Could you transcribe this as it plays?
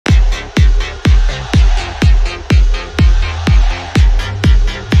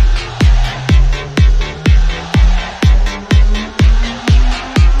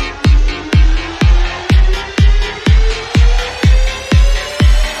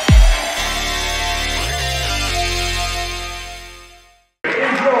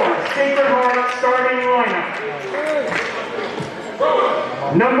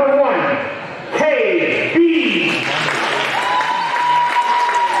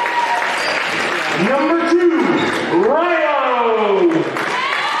Number 2, Ryo.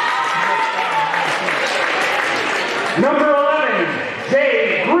 Number 11,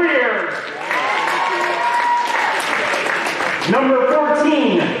 Jay Greer. Number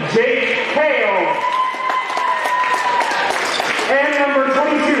 14, Jake Hale. And number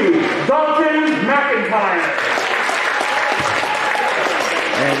 22, Dalton McIntyre.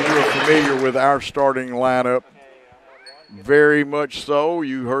 And you're familiar with our starting lineup. Very much so.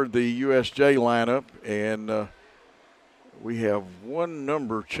 You heard the USJ lineup, and we have one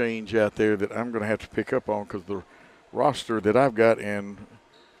number change out there that I'm going to have to pick up on because the roster that I've got, and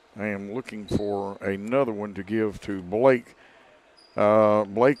I am looking for another one to give to Blake.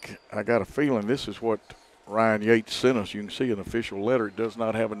 Blake, I got a feeling this is what Ryan Yates sent us. You can see an official letter. It does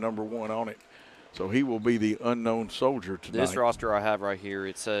not have a number 1 on it. So he will be the unknown soldier tonight. This roster I have right here,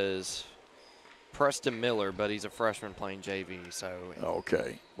 it says Preston Miller, but he's a freshman playing JV. So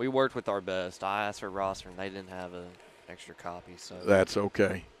okay, we worked with our best. I asked for a roster, and they didn't have an extra copy. So that's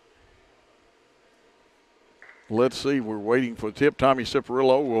okay. Let's see. We're waiting for the tip. Tommy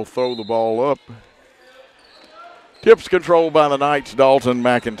Ciparillo will throw the ball up. Tip's controlled by the Knights. Dalton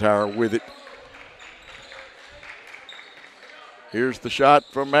McIntyre with it. Here's the shot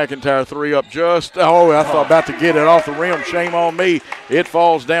from McIntyre, 3 up just. Oh, I thought about to get it off the rim. Shame on me. It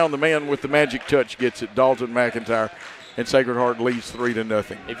falls down. The man with the magic touch gets it, Dalton McIntyre. And Sacred Heart leads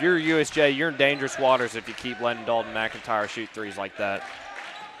 3-0. If you're USJ, you're in dangerous waters if you keep letting Dalton McIntyre shoot threes like that.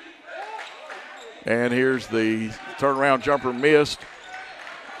 And here's the turnaround jumper missed.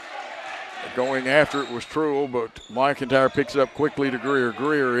 Going after it was Truel, but McIntyre picks it up quickly to Greer.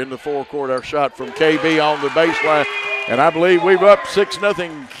 Greer in the forecourt. Our shot from KB on the baseline. And I believe we've up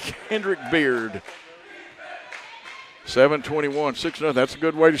 6-0 Kendrick Beard. 7:21, 6-0. That's a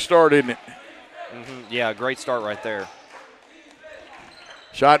good way to start, isn't it? Yeah, great start right there.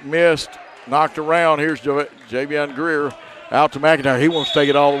 Shot missed, knocked around. Here's Javion Greer out to McIntyre. He wants to take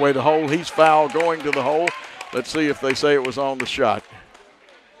it all the way to the hole. He's fouled going to the hole. Let's see if they say it was on the shot.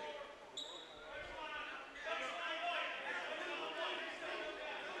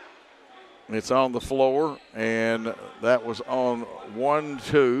 It's on the floor, and that was on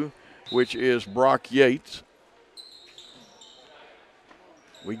 1-2, which is Brock Yates.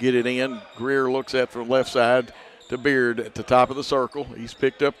 We get it in. Greer looks at from left side to Beard at the top of the circle. He's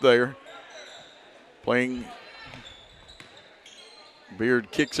picked up there. Playing.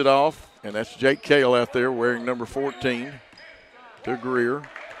 Beard kicks it off, and that's Jake Cale out there wearing number 14 to Greer.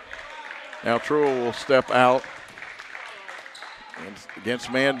 Now Truel will step out.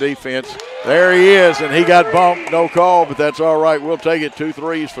 Against man defense. There he is, and he got bumped. No call, but that's all right. We'll take it. 2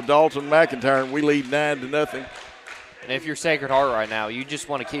 threes for Dalton McIntyre, and we lead 9-0. And if you're Sacred Heart right now, you just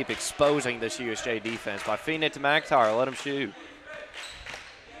want to keep exposing this USJ defense by feeding it to McIntyre. Let him shoot.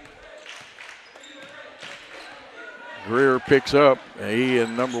 Greer picks up. He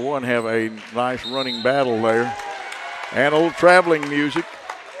and number 1 have a nice running battle there. And a little traveling music.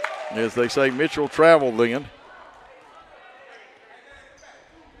 As they say, Mitchell traveled then.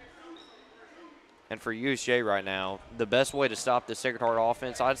 And for USJ right now, the best way to stop the Sacred Heart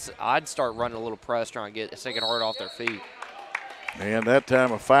offense, I'd start running a little press trying to get Sacred Heart off their feet. And that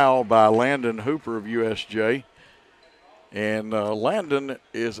time a foul by Landon Hooper of USJ. And Landon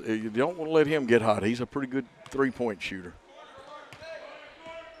you don't want to let him get hot. He's a pretty good three-point shooter.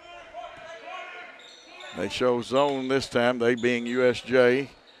 They show zone this time, they being USJ.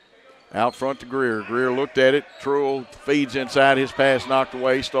 Out front to Greer. Greer looked at it. Truel feeds inside. His pass knocked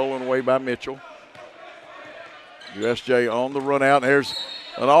away, stolen away by Mitchell. USJ on the run out. There's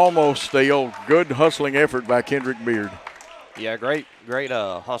an almost steal. Good hustling effort by Kendrick Beard. Yeah, great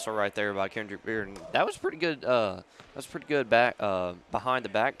hustle right there by Kendrick Beard. And that was pretty good. That's pretty good back behind the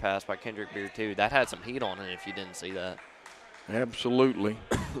back pass by Kendrick Beard too. That had some heat on it if you didn't see that. Absolutely.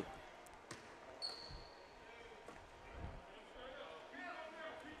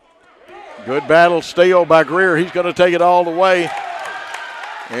 Good battle steal by Greer. He's going to take it all the way.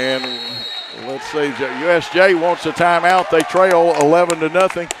 And let's see, USJ wants a timeout. They trail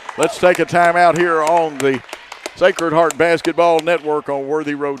 11-0. Let's take a timeout here on the Sacred Heart Basketball Network on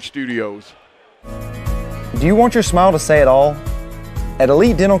Worthy Road Studios. Do you want your smile to say it all? At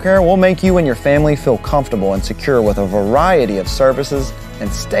Elite Dental Care, we'll make you and your family feel comfortable and secure with a variety of services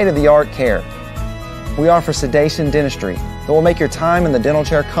and state-of-the-art care. We offer sedation dentistry that will make your time in the dental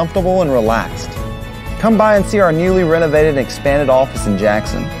chair comfortable and relaxed. Come by and see our newly renovated and expanded office in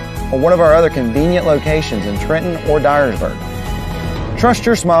Jackson, or one of our other convenient locations in Trenton or Dyersburg. Trust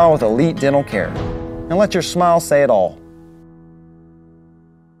your smile with Elite Dental Care, and let your smile say it all.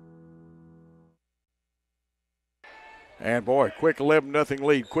 And, boy, quick 11-0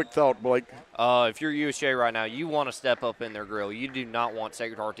 lead. Quick thought, Blake. If you're USJ right now, you want to step up in their grill. You do not want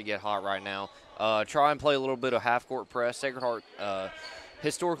Sacred Heart to get hot right now. Try and play a little bit of half-court press. Sacred Heart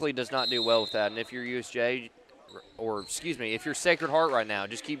historically does not do well with that. And if you're USJ, if you're Sacred Heart right now,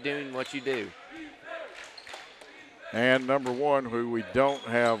 just keep doing what you do. And number 1, who we don't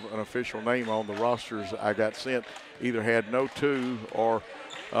have an official name on the rosters I got sent, either had no 2 or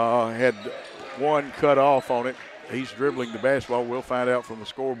had 1 cut off on it. He's dribbling the basketball. We'll find out from the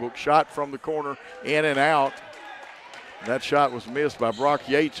scorebook. Shot from the corner, in and out. That shot was missed by Brock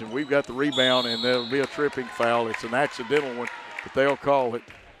Yates, and we've got the rebound, and there'll be a tripping foul. It's an accidental one, but they'll call it.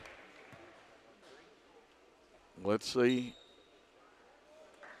 Let's see.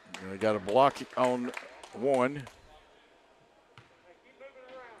 They got a block on 1.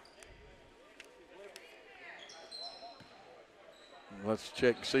 Let's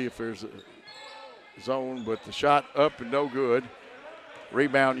check, see if there's a zone, but the shot up and no good.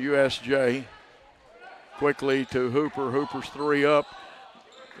 Rebound USJ. Quickly to Hooper. Hooper's 3 up.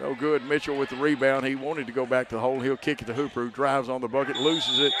 No good. Mitchell with the rebound. He wanted to go back to the hole. He'll kick it to Hooper, who drives on the bucket,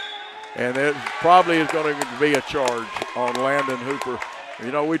 loses it. And there probably is going to be a charge on Landon Hooper.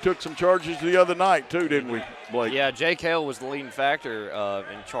 You know, we took some charges the other night too, didn't we, Blake? Yeah, Jake Hale was the leading factor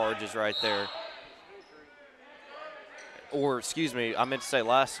in charges right there. Or, excuse me, I meant to say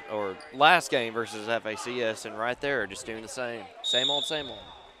last game versus FACS, and right there, just doing the same. Same old, same old.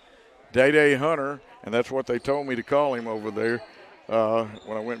 Day Hunter, and that's what they told me to call him over there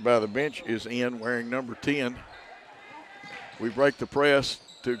when I went by the bench, is in wearing number 10. We break the press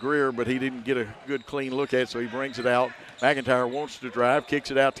to Greer, but he didn't get a good clean look at it, so he brings it out. McIntyre wants to drive,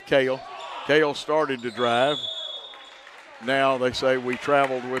 kicks it out to Cale. Cale started to drive. Now they say we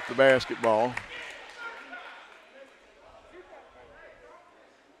traveled with the basketball.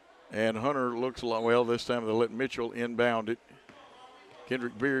 And Hunter looks like, well, this time they let Mitchell inbound it.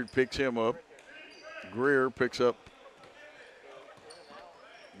 Kendrick Beard picks him up. Greer picks up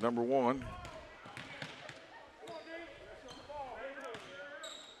number 1.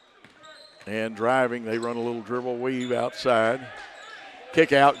 And driving, they run a little dribble weave outside.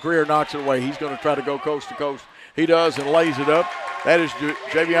 Kick out, Greer knocks it away. He's going to try to go coast to coast. He does and lays it up. That is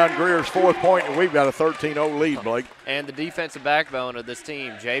Javion Greer's 4th point, and we've got a 13-0 lead, Blake. And the defensive backbone of this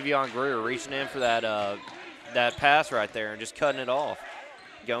team, Javion Greer, reaching in for that pass right there and just cutting it off,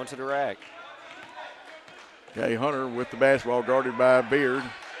 going to the rack. Okay, Hunter with the basketball, guarded by Beard.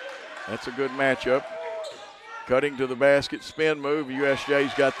 That's a good matchup. Cutting to the basket, spin move.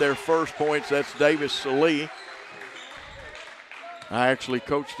 USJ's got their first points. That's Davis Salee. I actually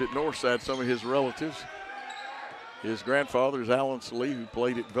coached at Northside, some of his relatives. His grandfather is Alan Salee, who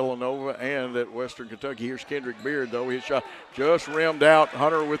played at Villanova and at Western Kentucky. Here's Kendrick Beard, though. His shot just rimmed out.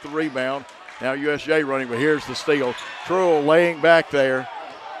 Hunter with the rebound. Now USJ running, but here's the steal. Truell laying back there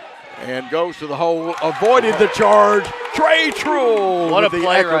and goes to the hole. Avoided the charge. Trey Truell. What a with the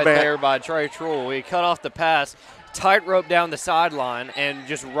play acrobat. right there by Trey Truell. He cut off the pass, tightrope down the sideline, and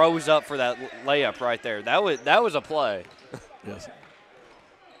just rose up for that layup right there. That was a play. Yes.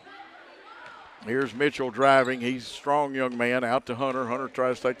 Here's Mitchell driving. He's a strong young man. Out to Hunter. Hunter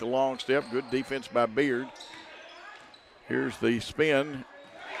tries to take the long step. Good defense by Beard. Here's the spin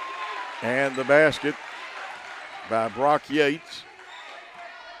and the basket by Brock Yates.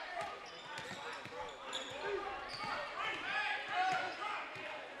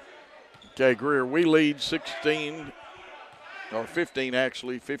 Okay, Greer, we lead 16, or 15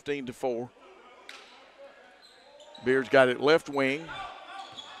 actually, 15-4. Beard's got it left wing.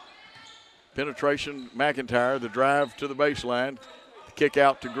 Penetration, McIntyre, the drive to the baseline. The kick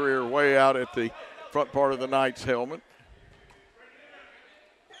out to Greer, way out at the front part of the Knights helmet.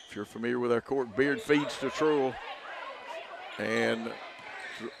 If you're familiar with our court, Beard feeds to Truell. And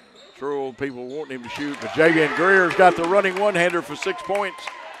Truell, people want him to shoot, but Javion Greer's got the running one-hander for 6 points.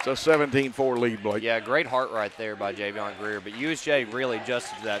 It's a 17-4 lead, Blake. Yeah, great heart right there by Javion Greer, but USJ really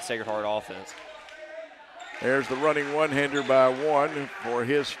adjusted to that Sacred Heart offense. There's the running one-hander by one for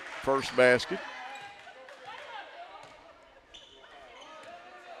his first basket.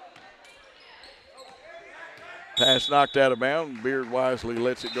 Pass knocked out of bounds. Beard wisely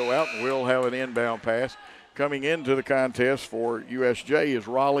lets it go out, and we'll have an inbound pass. Coming into the contest for USJ is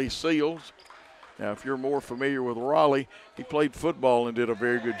Raleigh Seals. Now, if you're more familiar with Raleigh, he played football and did a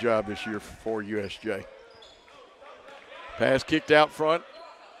very good job this year for USJ. Pass kicked out front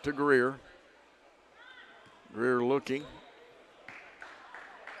to Greer. Greer looking.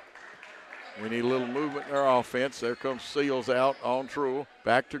 We need a little movement in our offense. There comes Seals out on Truell.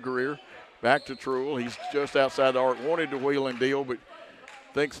 Back to Greer. Back to Truell. He's just outside the arc. Wanted to wheel and deal, but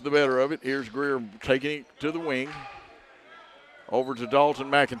thinks the better of it. Here's Greer taking it to the wing. Over to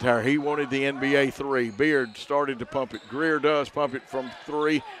Dalton McIntyre. He wanted the NBA three. Beard started to pump it. Greer does pump it from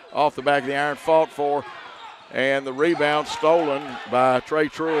three off the back of the iron. Fought for. And the rebound stolen by Trey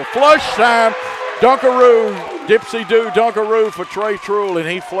Truell. Flush time. Dunkaroo. Dipsy-doo Dunkaroo for Trey Truell, and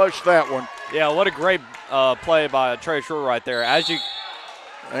he flushed that one. Yeah, what a great play by Trey Truell right there.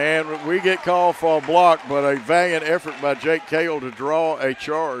 And we get called for a block, but a valiant effort by Jake Cale to draw a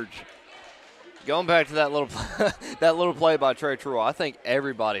charge. Going back to that little play by Trey Truell, I think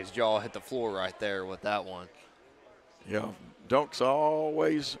everybody's jaw hit the floor right there with that one. Yeah, dunks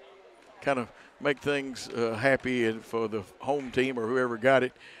always kind of make things happy for the home team or whoever got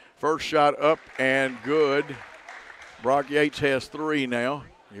it. First shot up and good. Brock Yates has three now.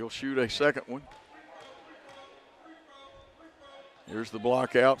 He'll shoot a second one. Here's the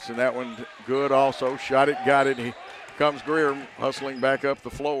block outs, and that one good also. Shot it, got it. Here comes Greer hustling back up the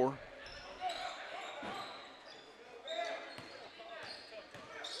floor.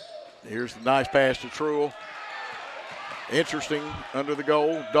 Here's the nice pass to Truell. Interesting under the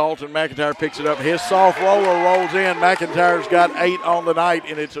goal. Dalton McIntyre picks it up. His soft roller rolls in. McIntyre's got 8 on the night,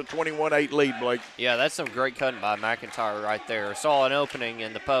 and it's a 21-8 lead, Blake. Yeah, that's some great cutting by McIntyre right there. Saw an opening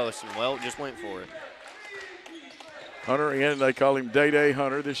in the post, and, well, just went for it. Hunter in. They call him Day-Day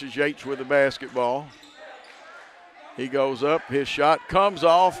Hunter. This is Yates with the basketball. He goes up. His shot comes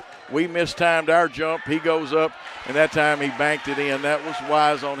off. We mistimed our jump. He goes up, and that time he banked it in. That was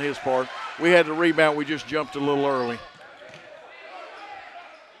wise on his part. We had the rebound. We just jumped a little early.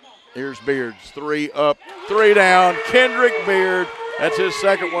 Here's Beards. 3 up, 3 down. Kendrick Beard. That's his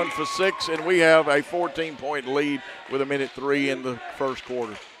second one for 6, and we have a 14-point lead with 1:03 in the first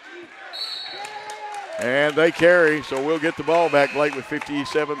quarter. And they carry, so we'll get the ball back, Blake, with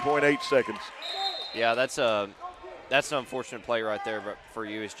 57.8 seconds. Yeah, that's an unfortunate play right there for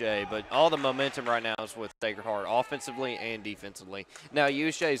USJ, but all the momentum right now is with Sacred Heart, offensively and defensively. Now,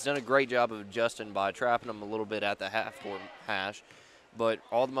 USJ has done a great job of adjusting by trapping them a little bit at the half-court hash, but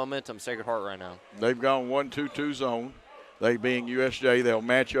all the momentum Sacred Heart right now. They've gone 1-2-2 zone. They being USJ, they'll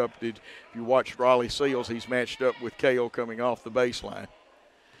match up. If you watch Raleigh Seals, he's matched up with Cale coming off the baseline.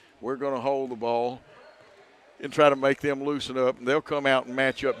 We're going to hold the ball and try to make them loosen up, and they'll come out and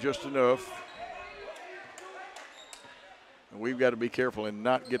match up just enough. And we've got to be careful and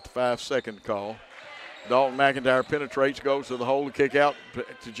not get the 5-second call. Dalton McIntyre penetrates, goes to the hole to kick out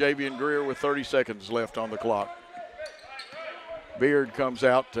to Javian Greer with 30 seconds left on the clock. Beard comes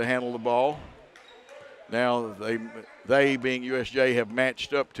out to handle the ball. Now they being USJ have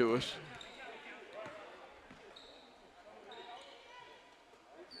matched up to us.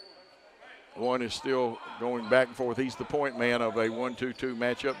 One is still going back and forth. He's the point man of a 1-2-2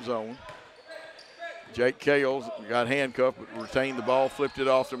 matchup zone. Jake Cale's got handcuffed, but retained the ball, flipped it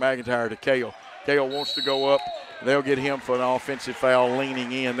off to McIntyre to Cale. Cale wants to go up. They'll get him for an offensive foul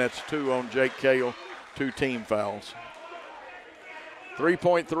leaning in. That's 2 on Jake Cale, 2 team fouls.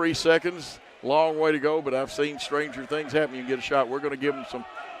 3.3 seconds, long way to go, but I've seen stranger things happen. You can get a shot. We're going to give them some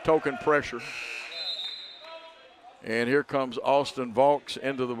token pressure. And here comes Austin Vaughs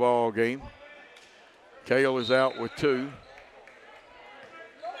into the ball game. Cale is out with 2.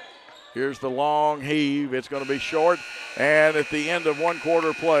 Here's the long heave. It's going to be short. And at the end of 1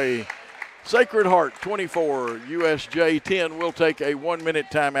 quarter play, Sacred Heart 24, USJ 10. We'll take a 1-minute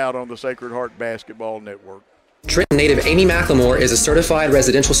timeout on the Sacred Heart Basketball Network. Trenton native Amy McLemore is a certified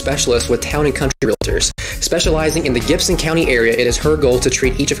residential specialist with Town & Country Realtors. Specializing in the Gibson County area, it is her goal to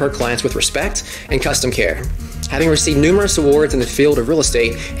treat each of her clients with respect and custom care. Having received numerous awards in the field of real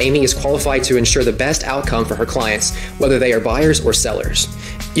estate, Amy is qualified to ensure the best outcome for her clients, whether they are buyers or sellers.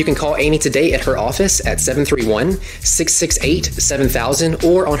 You can call Amy today at her office at 731-668-7000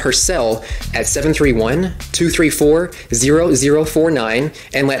 or on her cell at 731-234-0049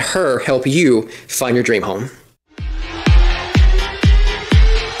 and let her help you find your dream home.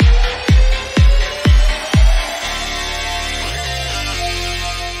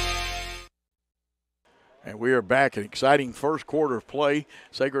 And we are back. An exciting first quarter of play.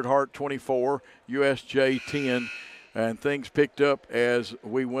 Sacred Heart 24, USJ 10. And things picked up as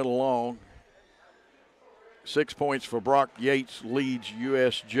we went along. 6 points for Brock Yates leads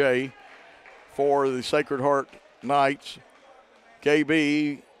USJ. For the Sacred Heart Knights,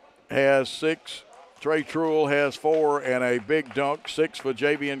 KB has 6. Trey Truell has 4 and a big dunk. 6 for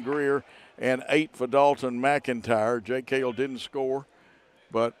Javian Greer and 8 for Dalton McIntyre. Jake Cale didn't score,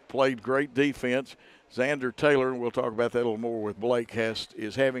 but played great defense. Xander Taylor, and we'll talk about that a little more with Blake,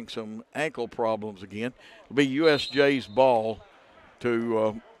 is having some ankle problems again. It'll be USJ's ball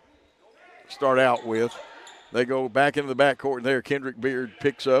to start out with. They go back into the backcourt, and there Kendrick Beard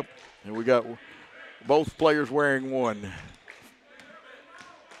picks up, and we got both players wearing 1.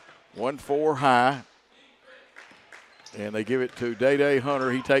 1-4 high. And they give it to Day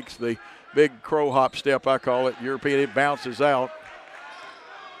Hunter. He takes the big crow hop step, I call it, European. It bounces out.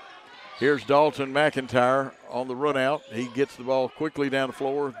 Here's Dalton McIntyre on the run out. He gets the ball quickly down the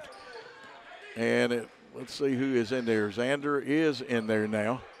floor. And let's see who is in there. Xander is in there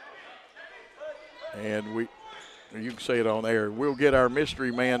now. And you can say it on air. We'll get our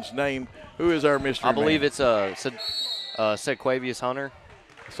mystery man's name. Who is our mystery man? I believe it's Sedquavius Hunter.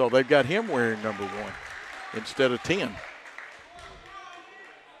 So they've got him wearing number 1 instead of 10.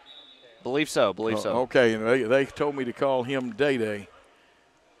 Believe so. Okay, and they told me to call him Day.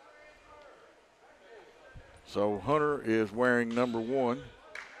 So Hunter is wearing number 1.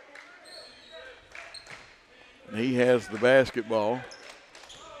 And he has the basketball.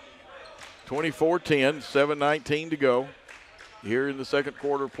 24-10, 7:19 to go here in the second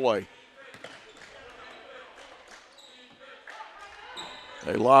quarter play.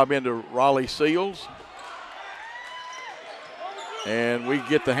 They lob into Raleigh Seals. And we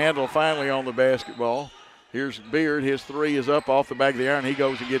get the handle finally on the basketball. Here's Beard. His 3 is up off the back of the iron. He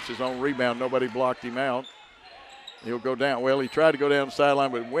goes and gets his own rebound. Nobody blocked him out. He'll go down. Well, he tried to go down the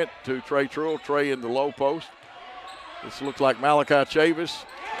sideline, but went to Trey Truill. Trey in the low post. This looks like Malachi Chavis.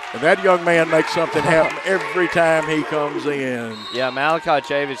 And that young man makes something happen every time he comes in. Yeah, Malachi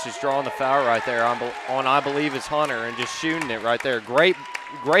Chavis just drawing the foul right there on I believe it's Hunter, and just shooting it right there. Great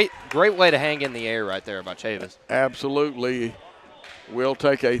way to hang in the air right there by Chavis. Absolutely. We'll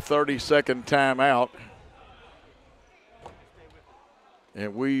take a 30-second timeout.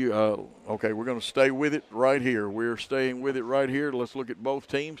 And okay, we're going to stay with it right here. We're staying with it right here. Let's look at both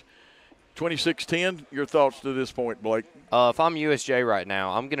teams. 26-10, your thoughts to this point, Blake? If I'm USJ right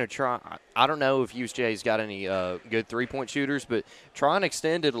now, I'm going to try. I don't know if USJ's got any good three-point shooters, but try and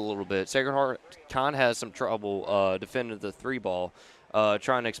extend it a little bit. Sacred Heart kind of has some trouble defending the 3-ball,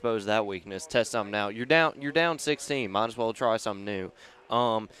 trying to expose that weakness, test something out. You're down 16. Might as well try something new.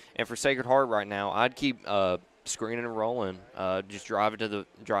 And for Sacred Heart right now, I'd keep screening and rolling. Just drive it to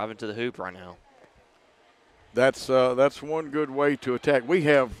the hoop right now. That's one good way to attack. We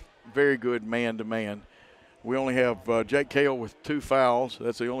have very good man-to-man. We only have Jake Cale with 2 fouls.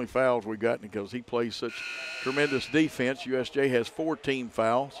 That's the only fouls we got because he plays such tremendous defense. USJ has 14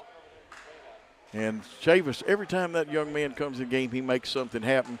 fouls. And Chavis, every time that young man comes in the game, he makes something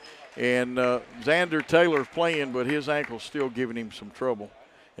happen. And Xander Taylor's playing, but his ankle's still giving him some trouble.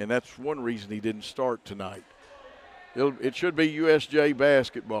 And that's one reason he didn't start tonight. It should be USJ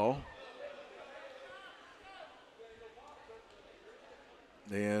basketball.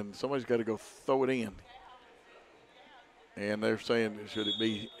 And somebody's got to go throw it in. And they're saying, should it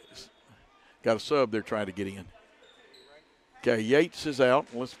be, got a sub they're trying to get in. Okay, Yates is out.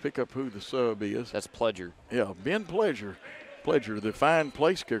 Let's pick up who the sub is. That's Pledger. Yeah, Ben Pledger. Pledger, the fine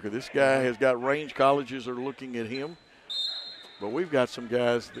place kicker. This guy has got range. Colleges are looking at him. But we've got some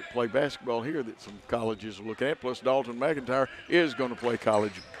guys that play basketball here that some colleges are looking at. Plus Dalton McIntyre is going to play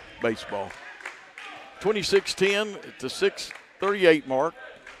college baseball. 26-10 at the 6:38 mark.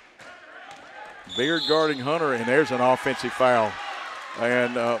 Beard guarding Hunter, and there's an offensive foul.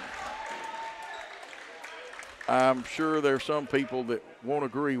 And I'm sure there's some people that won't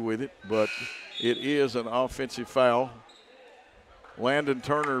agree with it, but it is an offensive foul. Landon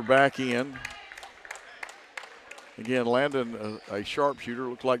Turner back in. Again, Landon, a sharpshooter.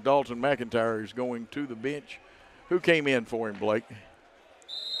 Looks like Dalton McIntyre is going to the bench. Who came in for him, Blake?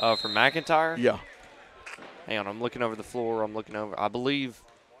 For McIntyre? Yeah. Hang on, I'm looking over the floor. I believe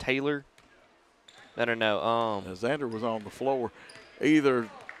Taylor. I don't know. Xander was on the floor. Either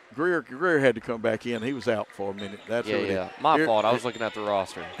Greer had to come back in. He was out for a minute. That's yeah. My fault. I was looking at the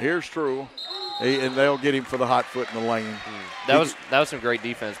roster. Here's Truill, and they'll get him for the hot foot in the lane. That was some great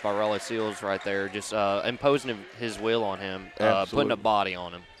defense by Raleigh Seals right there, just imposing his will on him, putting a body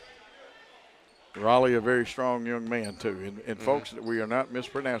on him. Raleigh, a very strong young man, too. And folks, we are not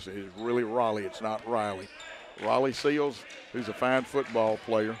mispronouncing it. It's really Raleigh. It's not Riley. Raleigh Seals, who's a fine football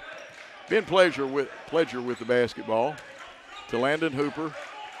player. Ben Pledger with the basketball to Landon Hooper.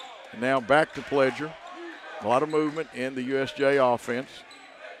 And now back to Pledger. A lot of movement in the USJ offense.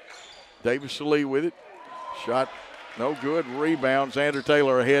 Davis Salee with it. Shot no good. Rebound. Xander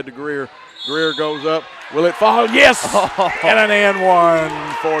Taylor ahead to Greer. Greer goes up. Will it fall? Yes! And an and one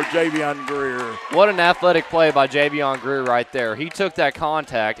for Javion Greer. What an athletic play by Javion Greer right there. He took that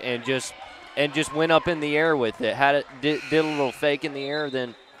contact and just went up in the air with it. Did a little fake in the air,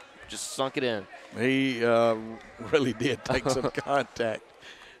 then just sunk it in. He really did take some contact.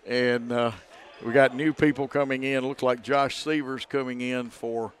 And we got new people coming in. Looks like Josh Severs coming in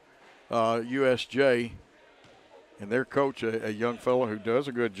for USJ. And their coach, a young fellow who does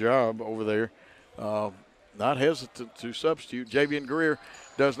a good job over there, not hesitant to substitute. Javian Greer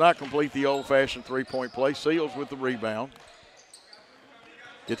does not complete the old-fashioned three-point play. Seals with the rebound.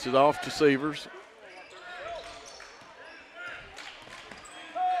 Gets it off to Severs.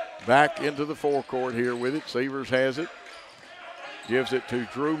 Back into the forecourt here with it. Severs has it. Gives it to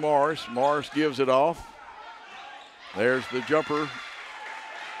Drew Morris. Morris gives it off. There's the jumper.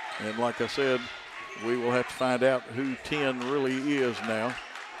 And like I said, we will have to find out who 10 really is now.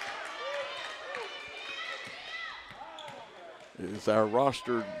 As our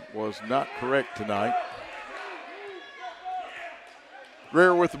roster was not correct tonight.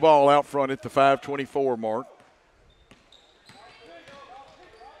 Greer with the ball out front at the 5:24 mark.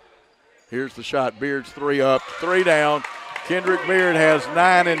 Here's the shot. Beard's 3 up, 3 down. Kendrick Beard has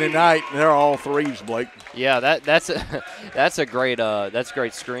 9 in the night, and they're all threes, Blake. Yeah, that's a great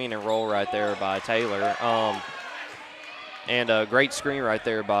screen and roll right there by Taylor, and a great screen right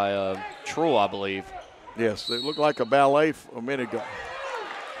there by Trull, I believe. Yes, it looked like a ballet a minute ago.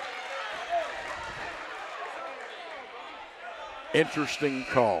 Interesting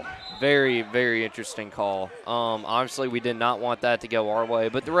call. Very, very interesting call. Obviously, we did not want that to go our way,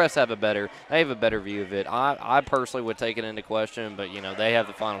 but the refs have a better view of it. I personally would take it into question, but they have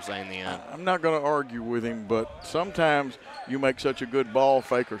the final say in the end. I'm not going to argue with him, but sometimes you make such a good ball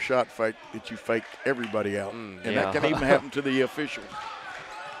fake or shot fake that you fake everybody out, and that can even happen to the officials.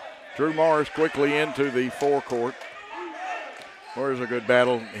 Drew Morris quickly into the forecourt. There's a good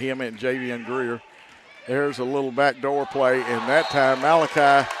battle, him and Javian Greer. There's a little backdoor play, and that time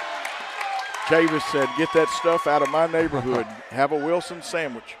Malachi Chavis said, "Get that stuff out of my neighborhood. Have a Wilson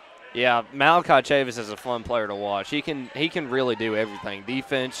sandwich." Yeah, Malachi Chavis is a fun player to watch. He can really do everything: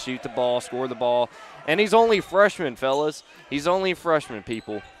 defense, shoot the ball, score the ball, and he's only a freshman, fellas. He's only a freshman,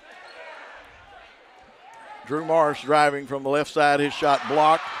 people. Drew Morris driving from the left side. His shot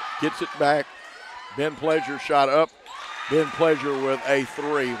blocked. Gets it back. Ben Pleasure shot up. Ben Pleasure with a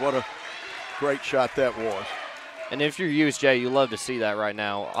 3. What a great shot that was. And if you're USJ, you love to see that right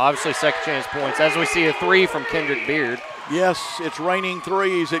now. Obviously, second chance points. As we see a 3 from Kendrick Beard. Yes, it's raining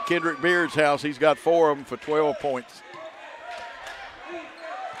threes at Kendrick Beard's house. He's got 4 of them for 12 points.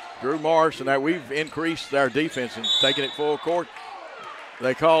 Drew Morris, and now we've increased our defense and taken it full court.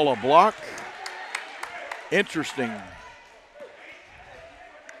 They call a block. Interesting.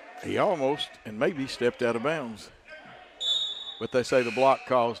 He almost and maybe stepped out of bounds. But they say the block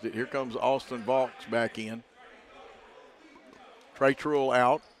caused it. Here comes Austin Vaughts back in. Trey Trull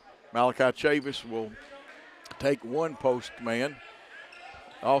out. Malachi Chavis will take one post man.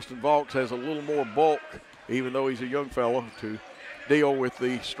 Austin Vaughts has a little more bulk, even though he's a young fellow, to deal with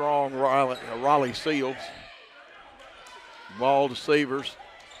the strong Raleigh Seals. Ball to Severs.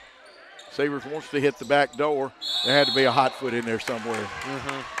 Severs wants to hit the back door. There had to be a hot foot in there somewhere.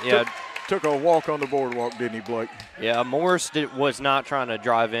 Yeah. Took a walk on the boardwalk, didn't he, Blake? Yeah, Morris was not trying to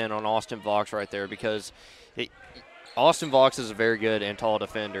drive in on Austin Vaughts right there because Austin Vaughts is a very good and tall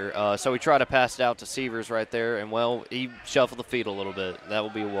defender. So he tried to pass it out to Severs right there, and, well, he shuffled the feet a little bit. That will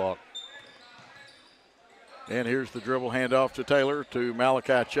be a walk. And here's the dribble handoff to Taylor to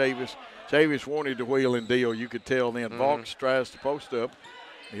Malachi Chavis. Chavis wanted to wheel and deal. You could tell then. Vaughts tries to post up.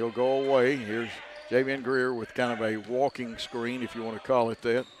 He'll go away. Here's Javian Greer with kind of a walking screen, if you want to call it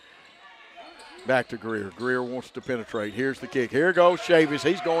that. Back to Greer. Greer wants to penetrate. Here's the kick. Here goes Chavis.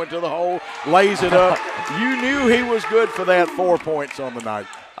 He's going to the hole, lays it up. You knew he was good for that, 4 points on the night.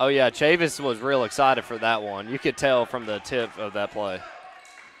 Oh, yeah, Chavis was real excited for that one. You could tell from the tip of that play.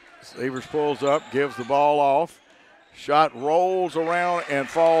 Severs pulls up, gives the ball off. Shot rolls around and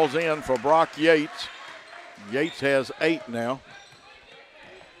falls in for Brock Yates. Yates has 8 now.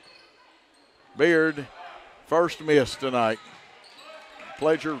 Beard, first miss tonight.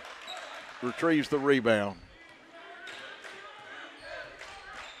 Pleasure retrieves the rebound.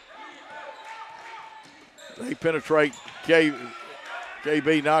 They penetrate.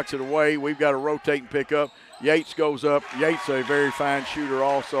 KB knocks it away. We've got a rotating pickup. Yates goes up. Yates, a very fine shooter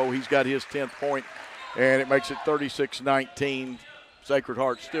also. He's got his 10th point, and it makes it 36-19. Sacred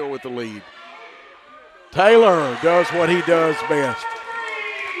Heart still with the lead. Taylor does what he does best.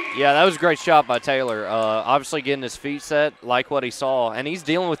 Yeah, that was a great shot by Taylor. Obviously getting his feet set, like what he saw. And he's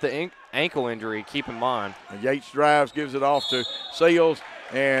dealing with the ankle injury, keep in mind. And Yates drives, gives it off to Seals,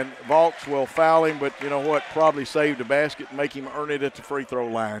 and Vaughts will foul him, but you know what? Probably saved a basket and make him earn it at the free throw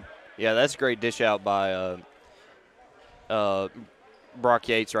line. Yeah, that's a great dish out by Brock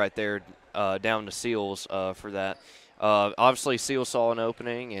Yates right there down to Seals for that. Obviously, Seals saw an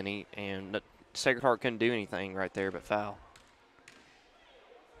opening, and Sacred Heart couldn't do anything right there but foul.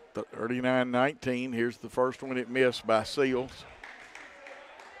 39-19. Here's the first one. It missed by Seals.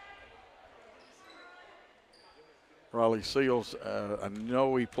 Raleigh Seals, I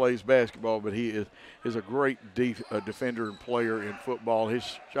know he plays basketball, but he is a great defender and player in football. His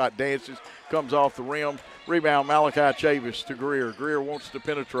shot dances, comes off the rim. Rebound, Malachi Chavis to Greer. Greer wants to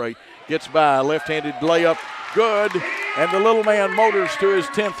penetrate, gets by, left-handed layup, good, and the little man motors to his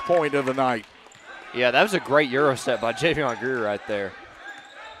 10th point of the night. Yeah, that was a great Euro step by Javion Greer right there.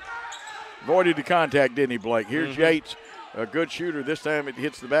 Avoided the contact, didn't he, Blake? Here's Yates, a good shooter. This time it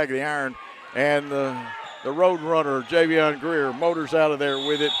hits the back of the iron, and the road runner, Javion Greer, motors out of there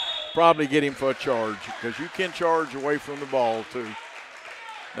with it. Probably get him for a charge because you can charge away from the ball, too.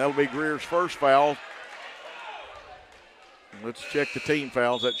 That'll be Greer's first foul. Let's check the team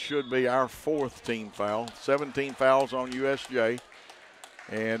fouls. That should be our 4th team foul. 17 fouls on USJ.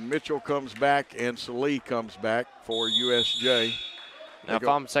 And Mitchell comes back and Salee comes back for USJ. Now, if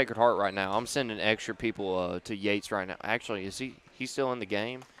I'm Sacred Heart right now, I'm sending extra people to Yates right now. Actually, is he's still in the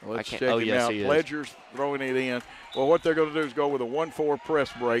game? Let's check him out. Pledger's throwing it in. Well, what they're going to do is go with a 1-4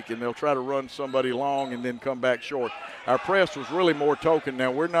 press break, and they'll try to run somebody long and then come back short. Our press was really more token. Now,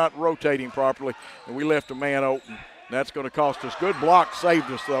 we're not rotating properly, and we left a man open. That's going to cost us. Good block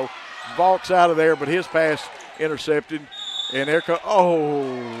saved us, though. Valk's out of there, but his pass intercepted. And there comes,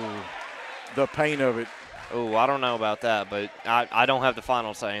 the pain of it. Oh, I don't know about that, but I don't have the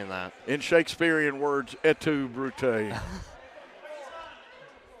final say in that. In Shakespearean words, et tu, Brute.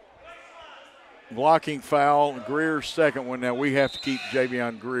 Blocking foul, Greer's second one. Now we have to keep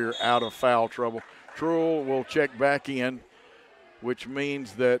Javion Greer out of foul trouble. Truel will check back in, which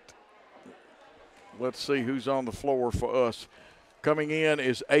means that, let's see who's on the floor for us. Coming in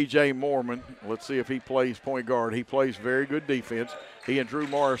is A.J. Mormon. Let's see if he plays point guard. He plays very good defense. He and Drew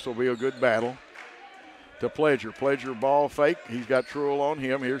Morris will be a good battle. To Pledger. Pledger ball fake. He's got Truel on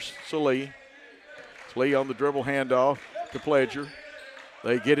him. Here's Salee. Salee on the dribble handoff to Pledger.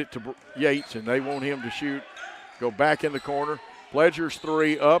 They get it to Yates, and they want him to shoot. Go back in the corner. Pledger's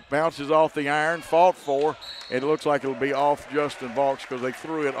three up, bounces off the iron, fought for, and it looks like it'll be off Justin Valks because they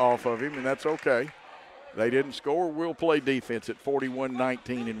threw it off of him, and that's okay. They didn't score. We'll play defense at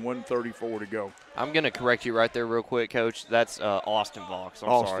 41-19 and 1:34 to go. I'm going to correct you right there real quick, Coach. That's Austin Valks.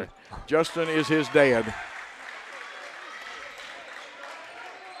 Sorry. Justin is his dad.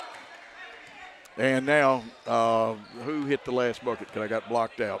 And now, who hit the last bucket? Because I got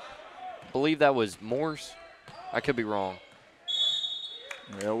blocked out. I believe that was Morse. I could be wrong.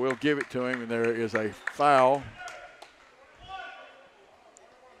 Yeah, we'll give it to him, and there is a foul.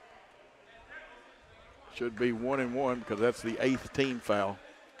 Should be 1-1 because that's the 8th team foul.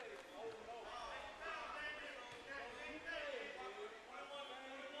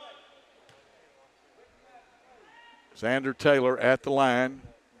 Xander Taylor at the line.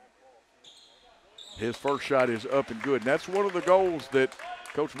 His first shot is up and good. And that's one of the goals that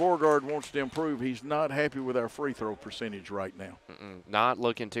Coach Beauregard wants to improve. He's not happy with our free throw percentage right now. Not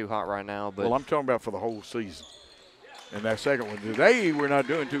looking too hot right now. But well, I'm talking about for the whole season. And that second one. Today we're not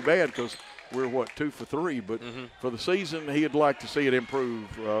doing too bad because we're, 2 for 3. But for the season, he'd like to see it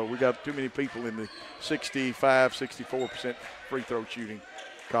improve. We got too many people in the 65, 64% free throw shooting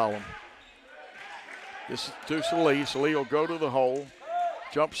column. This is to Salee. Salee will go to the hole.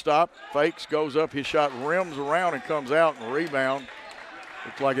 Jump stop, fakes, goes up. His shot rims around and comes out and rebound.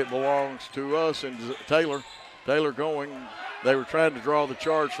 Looks like it belongs to us and Taylor. Taylor going. They were trying to draw the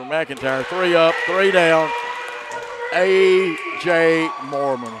charge from McIntyre. 3 up, 3 down. A.J.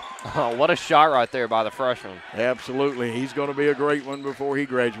 Mormon. Oh, what a shot right there by the freshman. Absolutely. He's going to be a great one before he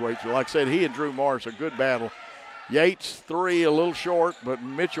graduates. Like I said, he and Drew Morris, a good battle. Yates, 3, a little short, but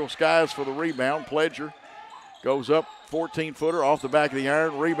Mitchell skies for the rebound. Pledger goes up, 14-footer off the back of the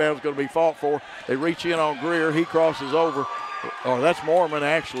iron. Rebound's going to be fought for. They reach in on Greer. He crosses over. Oh, that's Mormon,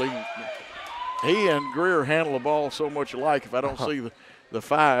 actually. He and Greer handle the ball so much alike if I don't see the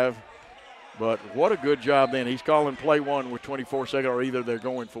 5. But what a good job then. He's calling play 1 with 24 seconds, or either they're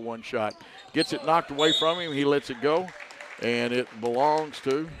going for one shot. Gets it knocked away from him. He lets it go, and it belongs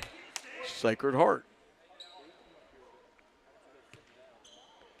to Sacred Heart.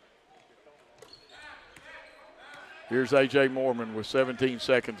 Here's A.J. Mormon with 17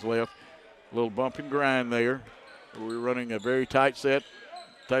 seconds left. A little bump and grind there. We're running a very tight set.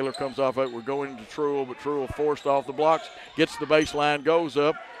 Taylor comes off it. We're going to Truel, but Truel forced off the blocks. Gets the baseline, goes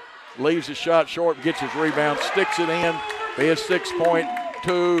up, leaves his shot short, gets his rebound, sticks it in. His 6-point,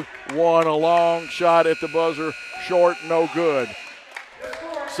 2-1, a long shot at the buzzer, short, no good.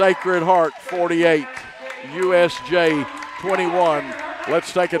 Sacred Heart 48, USJ 21.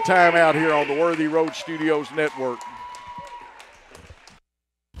 Let's take a timeout here on the Worthy Road Studios Network.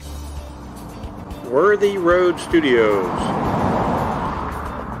 Worthy Road Studios.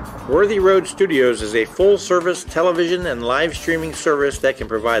 Worthy Road Studios is a full-service television and live streaming service that can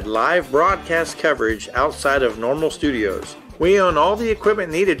provide live broadcast coverage outside of normal studios. We own all the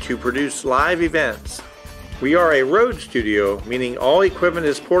equipment needed to produce live events. We are a road studio, meaning all equipment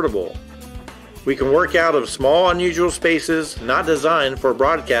is portable. We can work out of small, unusual spaces not designed for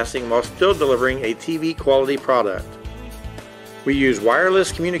broadcasting while still delivering a TV quality product. We use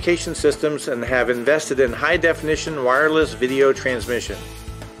wireless communication systems and have invested in high-definition wireless video transmission.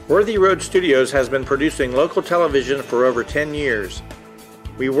 Worthy Road Studios has been producing local television for over 10 years.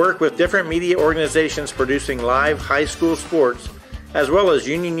 We work with different media organizations producing live high school sports, as well as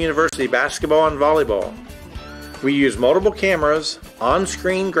Union University basketball and volleyball. We use multiple cameras,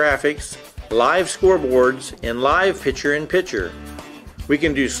 on-screen graphics, live scoreboards, and live picture-in-picture. We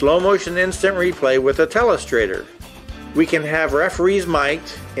can do slow-motion instant replay with a telestrator. We can have referees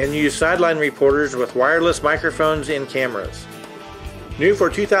mic'd and use sideline reporters with wireless microphones and cameras. New for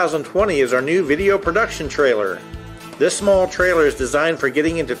 2020 is our new video production trailer. This small trailer is designed for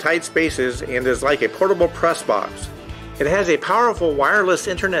getting into tight spaces and is like a portable press box. It has a powerful wireless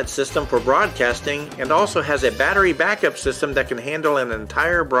internet system for broadcasting and also has a battery backup system that can handle an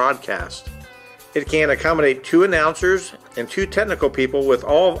entire broadcast. It can accommodate 2 announcers and 2 technical people with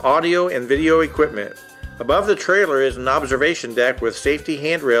all audio and video equipment. Above the trailer is an observation deck with safety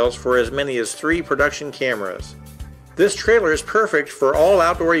handrails for as many as 3 production cameras. This trailer is perfect for all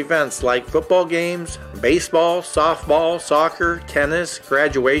outdoor events like football games, baseball, softball, soccer, tennis,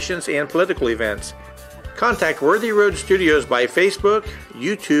 graduations, and political events. Contact Worthy Road Studios by Facebook,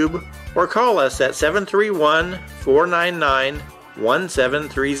 YouTube, or call us at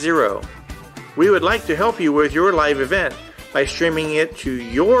 731-499-1730. We would like to help you with your live event by streaming it to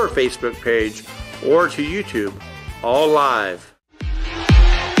your Facebook page or to YouTube, all live.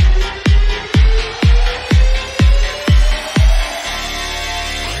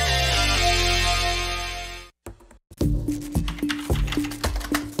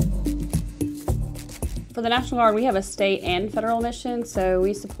 For the National Guard, we have a state and federal mission, so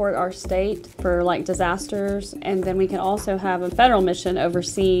we support our state for like disasters, and then we can also have a federal mission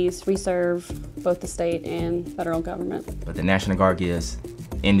overseas. We serve both the state and federal government. But the National Guard gives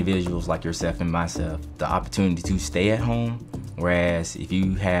individuals like yourself and myself the opportunity to stay at home, whereas if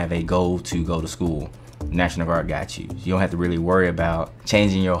you have a goal to go to school, the National Guard got you. You don't have to really worry about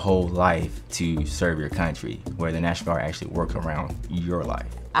changing your whole life to serve your country, where the National Guard actually works around your life.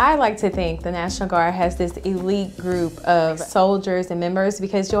 I like to think the National Guard has this elite group of soldiers and members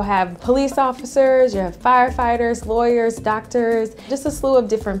because you'll have police officers, you'll have firefighters, lawyers, doctors, just a slew of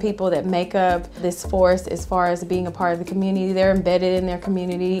different people that make up this force as far as being a part of the community. They're embedded in their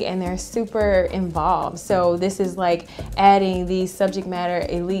community and they're super involved. So this is like adding these subject matter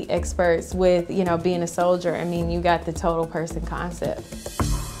elite experts with, you know, being a soldier. I mean, you got the total person concept.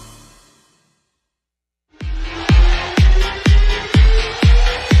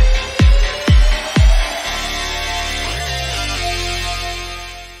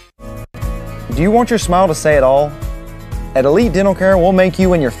 Do you want your smile to say it all? At Elite Dental Care, we'll make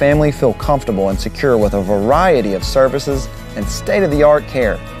you and your family feel comfortable and secure with a variety of services and state-of-the-art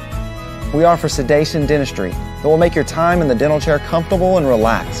care. We offer sedation dentistry that will make your time in the dental chair comfortable and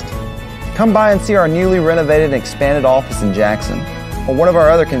relaxed. Come by and see our newly renovated and expanded office in Jackson or one of our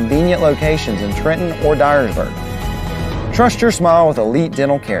other convenient locations in Trenton or Dyersburg. Trust your smile with Elite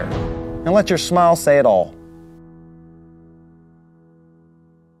Dental Care and let your smile say it all.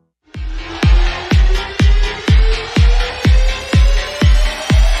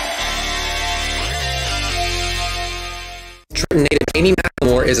 Trenton native Amy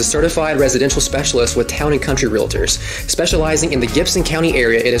McLemore is a certified residential specialist with Town and Country Realtors. Specializing in the Gibson County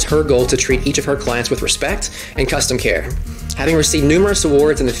area, it is her goal to treat each of her clients with respect and custom care. Having received numerous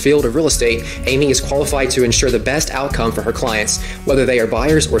awards in the field of real estate, Amy is qualified to ensure the best outcome for her clients, whether they are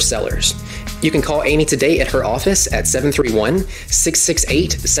buyers or sellers. You can call Amy today at her office at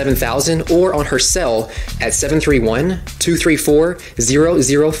 731-668-7000 or on her cell at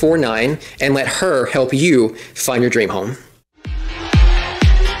 731-234-0049 and let her help you find your dream home.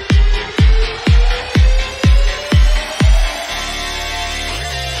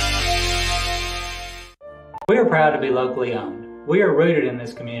 We are proud to be locally owned. We are rooted in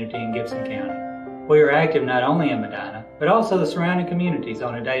this community in Gibson County. We are active not only in Medina, but also the surrounding communities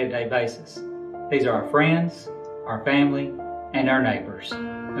on a day-to-day basis. These are our friends, our family, and our neighbors,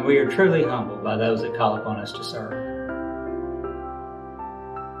 and we are truly humbled by those that call upon us to serve.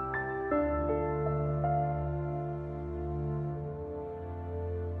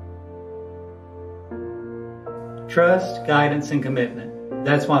 Trust, guidance, and commitment.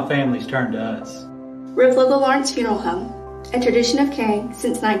 That's why families turn to us. We're a Global Lawrence Funeral Home, a tradition of caring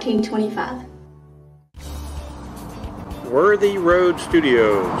since 1925. Worthy Road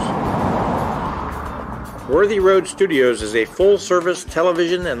Studios. Worthy Road Studios is a full-service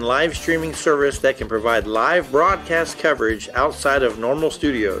television and live streaming service that can provide live broadcast coverage outside of normal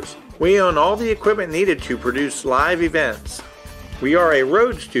studios. We own all the equipment needed to produce live events. We are a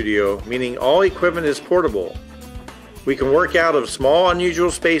road studio, meaning all equipment is portable. We can work out of small, unusual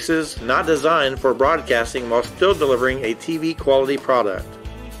spaces not designed for broadcasting while still delivering a TV quality product.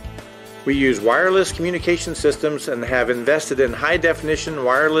 We use wireless communication systems and have invested in high-definition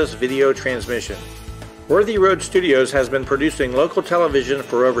wireless video transmission. Worthy Road Studios has been producing local television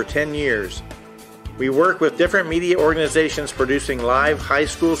for over 10 years. We work with different media organizations producing live high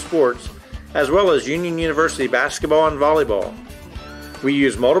school sports, as well as Union University basketball and volleyball. We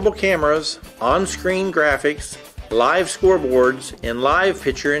use multiple cameras, on-screen graphics, live scoreboards, and live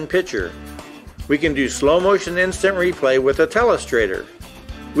picture-in-picture. We can do slow-motion instant replay with a telestrator.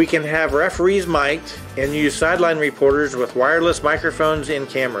 We can have referees mic'd and use sideline reporters with wireless microphones and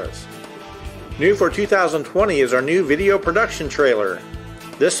cameras. New for 2020 is our new video production trailer.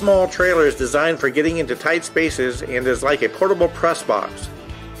 This small trailer is designed for getting into tight spaces and is like a portable press box.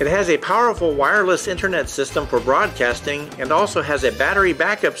 It has a powerful wireless internet system for broadcasting and also has a battery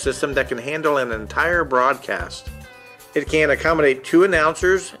backup system that can handle an entire broadcast. It can accommodate 2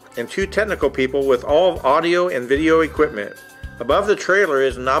 announcers and 2 technical people with all audio and video equipment. Above the trailer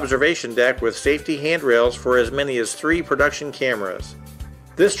is an observation deck with safety handrails for as many as 3 production cameras.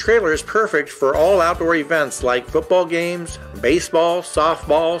 This trailer is perfect for all outdoor events like football games, baseball,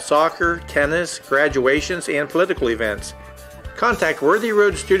 softball, soccer, tennis, graduations, and political events. Contact Worthy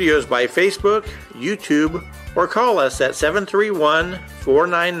Road Studios by Facebook, YouTube, or call us at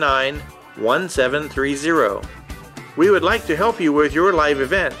 731-499-1730. We would like to help you with your live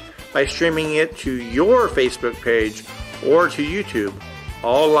event by streaming it to your Facebook page or to YouTube,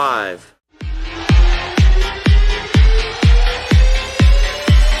 all live.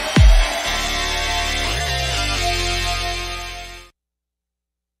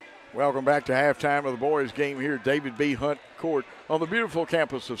 Welcome back to halftime of the boys game here at David B. Hunt Court on the beautiful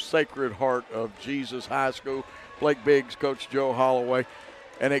campus of Sacred Heart of Jesus High School. Blake Biggs, Coach Joe Holloway.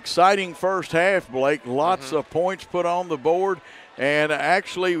 An exciting first half, Blake. Lots of points put on the board, and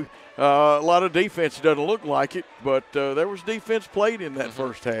actually a lot of defense. Doesn't look like it, but there was defense played in that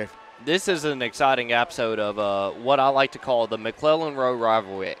first half. This is an exciting episode of what I like to call the McClellan Road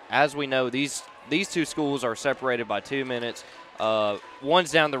rivalry. As we know, these 2 schools are separated by 2 minutes.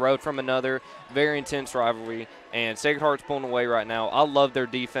 One's down the road from another. Very intense rivalry, and Sacred Heart's pulling away right now. I love their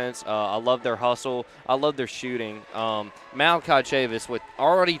defense. I love their hustle. I love their shooting. Malachi Chavis with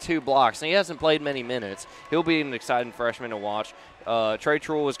already 2 blocks, and he hasn't played many minutes. He'll be an exciting freshman to watch. Trey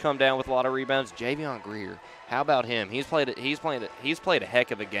Truell has come down with a lot of rebounds. Javion Greer, how about him? He's played a heck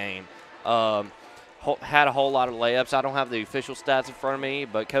of a game. Had a whole lot of layups. I don't have the official stats in front of me,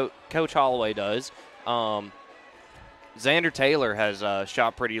 but Coach Holloway does. Xander Taylor has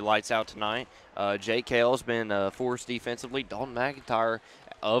shot pretty lights out tonight. Jake Hale's been a force defensively. Dalton McIntyre,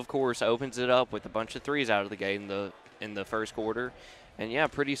 of course, opens it up with a bunch of threes out of the gate in the first quarter. And, yeah,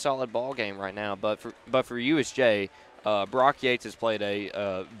 pretty solid ball game right now. But for USJ, Brock Yates has played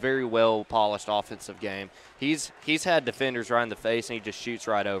a very well-polished offensive game. He's had defenders right in the face, and he just shoots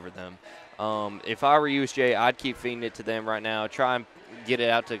right over them. If I were USJ, I'd keep feeding it to them right now. Try and get it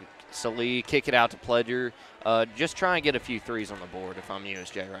out to Salih, kick it out to Pledger. Just try and get a few threes on the board if I'm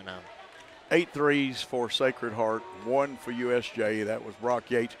USJ right now. 8 threes for Sacred Heart, 1 for USJ. That was Brock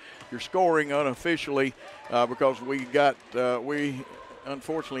Yates. You're scoring unofficially because we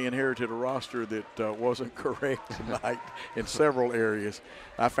unfortunately inherited a roster that wasn't correct tonight in several areas.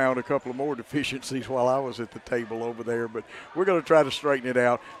 I found a couple of more deficiencies while I was at the table over there, but we're going to try to straighten it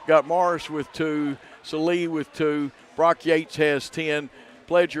out. Got Morris with 2, Salih with 2, Brock Yates has 10,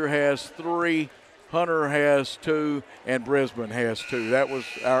 Pledger has 3, Hunter has 2, and Brisbane has 2. That was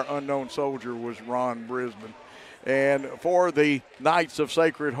our unknown soldier, was Ron Brisbane. And for the Knights of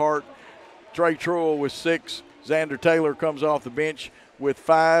Sacred Heart, Trey Truell with 6. Xander Taylor comes off the bench with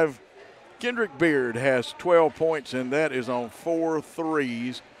 5. Kendrick Beard has 12 points, and that is on 4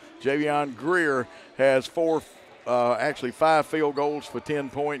 threes. Javion Greer has 5 field goals for 10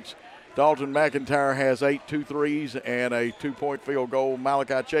 points. Dalton McIntyre has 8 2 threes and a 2-point field goal.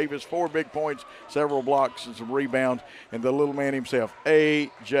 Malachi Chavis, 4 big points, several blocks and some rebounds. And the little man himself,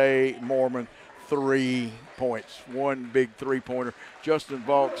 A.J. Mormon, 3 points, 1 big 3-pointer. Justin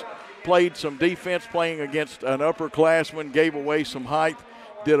Vaughts played some defense playing against an upperclassman, gave away some height,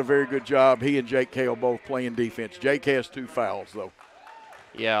 did a very good job. He and Jake Hale both playing defense. Jake has 2 fouls, though.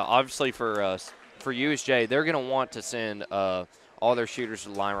 Yeah, obviously for for USJ, they're going to want to send all their shooters to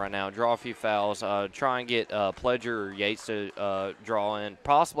the line right now, draw a few fouls, try and get Pledger or Yates to draw in,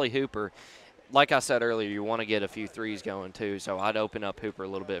 possibly Hooper. Like I said earlier, you want to get a few threes going too, so I'd open up Hooper a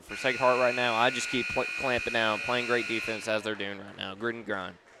little bit. For Sacred Heart right now, I just keep clamping down, playing great defense as they're doing right now, grit and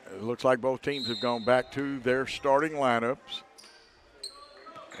grind. It looks like both teams have gone back to their starting lineups.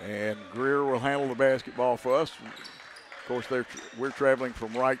 And Greer will handle the basketball for us. Of course, we're traveling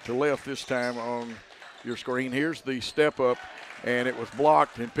from right to left this time on your screen. Here's the step up, and it was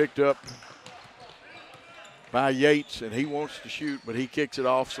blocked and picked up by Yates, and he wants to shoot, but he kicks it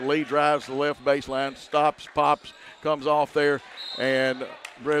off. So Lee drives the left baseline, stops, pops, comes off there, and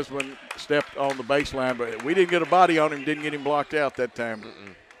Brisbane stepped on the baseline, but we didn't get a body on him, didn't get him blocked out that time.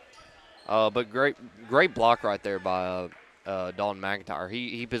 But great block right there by Dalton McIntyre.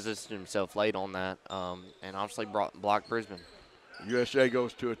 He positioned himself late on that, and obviously blocked Brisbane. USJ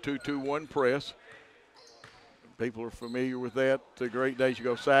goes to a 2-2-1 press. People are familiar with that. The great days you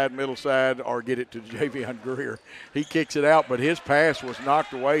go side, middle side, or get it to Javion Greer. He kicks it out, but his pass was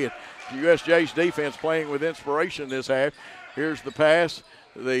knocked away. And USJ's defense playing with inspiration this half. Here's the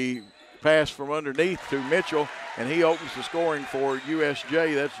pass from underneath to Mitchell, and he opens the scoring for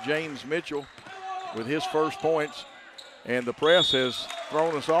USJ. That's James Mitchell with his first points. And the press has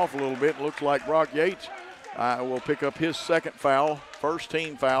thrown us off a little bit. Looks like Brock Yates will pick up his second foul, first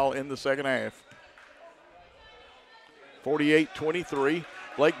team foul in the second half. 48-23.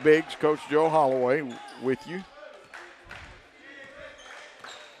 Blake Biggs, Coach Joe Holloway with you.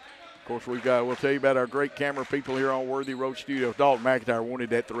 Of course, we'll tell you about our great camera people here on Worthy Road Studios. Dalton McIntyre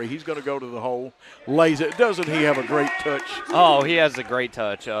wanted that three. He's going to go to the hole, lays it. Doesn't he have a great touch? Oh, he has a great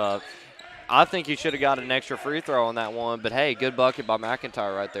touch. I think he should have got an extra free throw on that one, but hey, good bucket by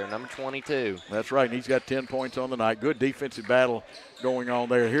McIntyre right there, number 22. That's right, and he's got 10 points on the night. Good defensive battle going on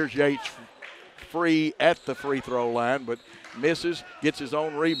there. Here's Yates free at the free throw line, but misses, gets his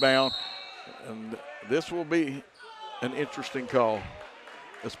own rebound, and this will be an interesting call,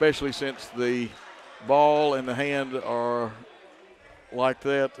 especially since the ball and the hand are like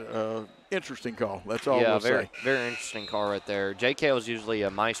that. Interesting call. That's all we'll say. Very interesting call right there. J.K. is usually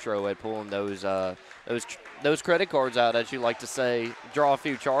a maestro at pulling those credit cards out, as you like to say, draw a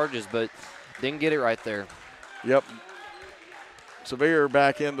few charges, but didn't get it right there. Yep. Sevier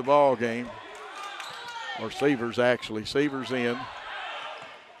back in the ball game. Or Severs, actually. Severs in.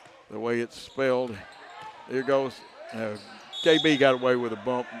 The way it's spelled. Here goes. KB got away with a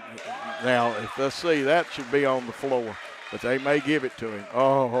bump. Now, let's see, that should be on the floor. But they may give it to him.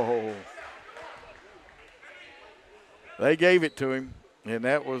 Oh. They gave it to him, and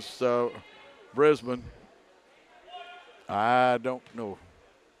that was Brisbane. I don't know.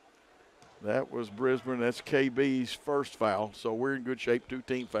 That was Brisbane. That's KB's first foul. So we're in good shape, 2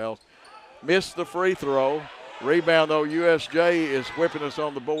 team fouls. Missed the free throw. Rebound, though, USJ is whipping us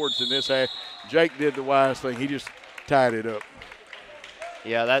on the boards in this half. Jake did the wise thing. He just tied it up.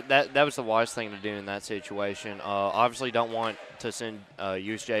 Yeah, that was the wise thing to do in that situation. Obviously don't want to send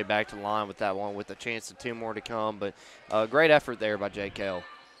USJ back to the line with that one with a chance of 2 more to come, but great effort there by Jake Kell.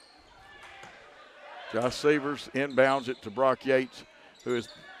 Josh Severs inbounds it to Brock Yates, who is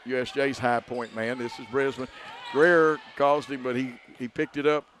USJ's high point man. This is Brisbane. Greer caused him, but he picked it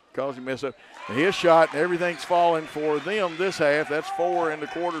up, caused him to mess up. And his shot, and everything's falling for them this half. That's 4 in the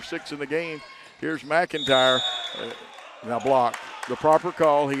quarter, 6 in the game. Here's McIntyre. Now blocked. The proper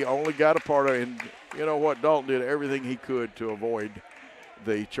call. He only got a part of it. And you know what? Dalton did everything he could to avoid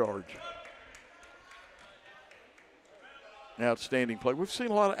the charge. Outstanding play. We've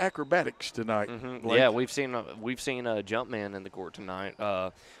seen a lot of acrobatics tonight. Yeah, we've seen a jump man in the court tonight.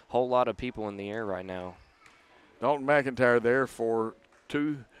 Whole lot of people in the air right now. Dalton McIntyre there for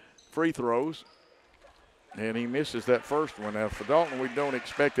 2 free throws, and he misses that first one. Now for Dalton, we don't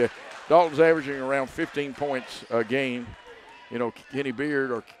expect that. Dalton's averaging around 15 points a game. You know, Kenny Beard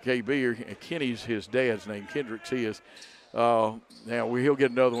or KB, or Kenny's his dad's name. Kendricks his. Now he'll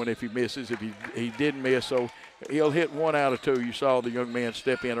get another one if he misses. If he did miss, so he'll hit 1 out of 2. You saw the young man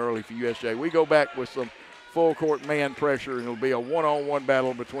step in early for USJ. We go back with some full court man pressure, and it'll be a one-on-one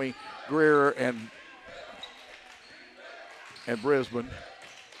battle between Greer and Brisbane.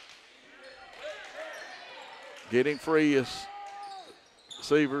 Getting free is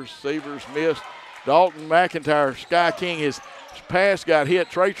Severs. Severs missed. Dalton McIntyre, Sky King, his pass got hit.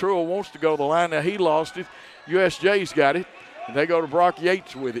 Trey Truill wants to go to the line. Now he lost it. USJ's got it, and they go to Brock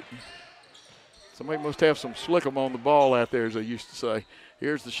Yates with it. Somebody must have some slickum on the ball out there, as they used to say.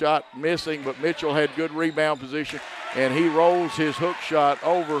 Here's the shot missing, but Mitchell had good rebound position, and he rolls his hook shot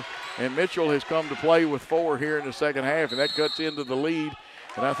over, and Mitchell has come to play with 4 here in the second half, and that cuts into the lead.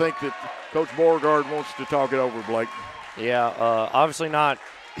 And I think that Coach Beauregard wants to talk it over, Blake. Yeah, obviously not.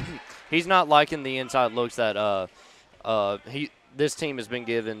 He's not liking the inside looks that this team has been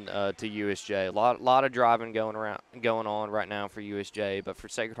given to USJ. A lot of driving going on right now for USJ, but for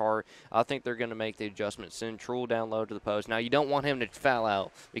Sacred Heart, I think they're going to make the adjustment. Send Truel down low to the post. Now you don't want him to foul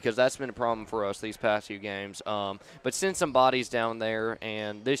out because that's been a problem for us these past few games. But send some bodies down there,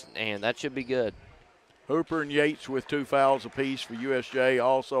 and that should be good. Hooper and Yates with 2 fouls apiece for USJ.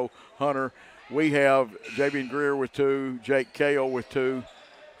 Also Hunter. We have Javian Greer with 2, Jake Kale with 2.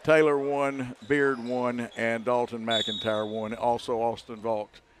 Taylor 1, Beard 1, and Dalton McIntyre 1. Also Austin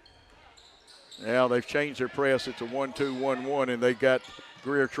Vaught. Now they've changed their press. It's a 1-2-1-1, and they got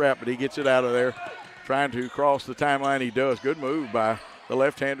Greer trapped, but he gets it out of there. Trying to cross the timeline. He does. Good move by the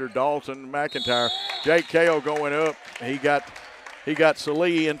left-hander Dalton McIntyre. Jake Kale going up. He got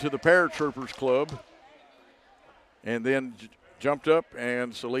Salee into the Paratroopers Club, and then jumped up,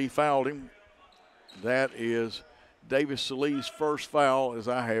 and Salee fouled him. That is Davis Salee's first foul, as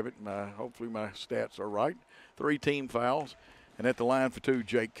I have it. Hopefully my stats are right. 3 team fouls, and at the line for 2,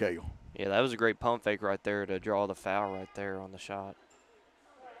 Jake Kale. Yeah, that was a great pump fake right there to draw the foul right there on the shot.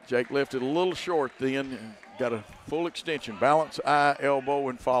 Jake lifted a little short then, and got a full extension. Balance, eye, elbow,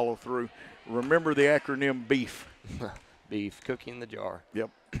 and follow through. Remember the acronym BEEF. Beef, cookie in the jar. Yep.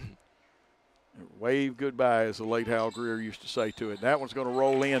 Wave goodbye, as the late Hal Greer used to say to it. That one's going to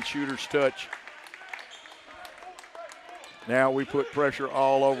roll in, shooter's touch. Now we put pressure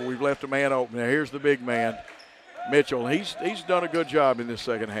all over. We've left a man open. Now here's the big man, Mitchell. He's done a good job in this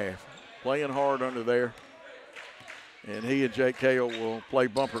second half, playing hard under there. And he and Jake Kale will play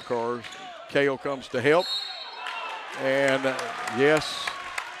bumper cars. Kale comes to help. And yes,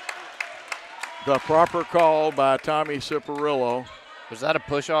 the proper call by Tommy Ciparillo. Was that a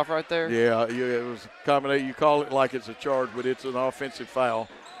push-off right there? Yeah, it was a combination. You call it like it's a charge, but it's an offensive foul.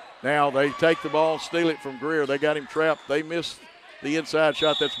 Now they take the ball, steal it from Greer. They got him trapped. They missed the inside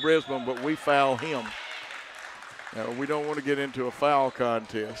shot. That's Brisbane, but we foul him. Now, we don't want to get into a foul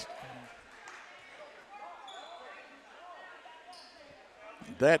contest.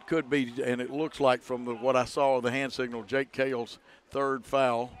 That could be, and it looks like from what I saw of the hand signal, Jake Kale's 3rd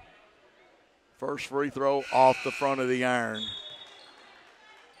foul. First free throw off the front of the iron.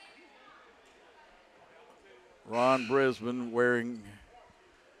 Ron Brisbane wearing,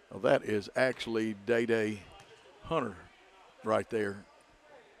 well, that is actually Day-Day Hunter right there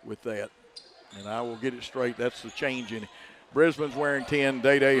with that. And I will get it straight. That's the change in it. Brisbane's wearing 10.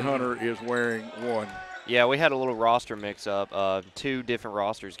 Day-Day Hunter is wearing 1. Yeah, we had a little roster mix-up. 2 different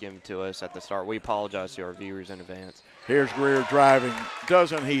rosters given to us at the start. We apologize to our viewers in advance. Here's Greer driving.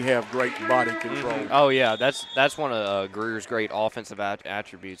 Doesn't he have great body control? Mm-hmm. Oh yeah, that's one of Greer's great offensive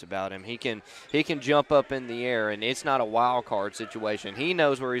attributes about him. He can jump up in the air, and it's not a wild card situation. He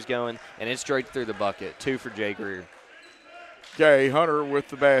knows where he's going, and it's straight through the bucket. 2 for Jay Greer. Okay, Hunter with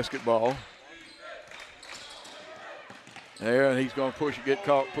the basketball. There, and he's going to get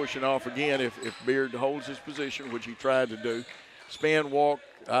caught pushing off again if Beard holds his position, which he tried to do. Spin, walk,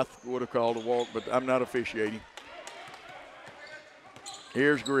 I would have called a walk, but I'm not officiating.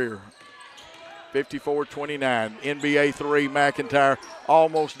 Here's Greer, 54-29, NBA 3, McIntyre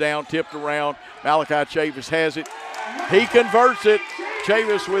almost down, tipped around. Malachi Chavis has it. He converts it.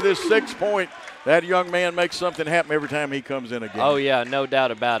 Chavis with his 6th point. That young man makes something happen every time he comes in a game. Oh, yeah, no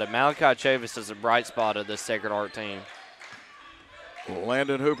doubt about it. Malachi Chavis is a bright spot of this Sacred Heart team.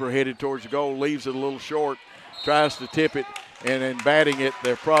 Landon Hooper headed towards the goal, leaves it a little short, tries to tip it, and in batting it,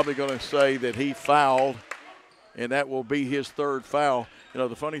 they're probably going to say that he fouled, and that will be his 3rd foul. You know,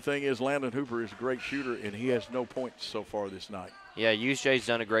 the funny thing is Landon Hooper is a great shooter, and he has no points so far this night. Yeah, USJ's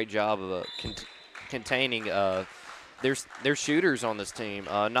done a great job of containing their shooters on this team.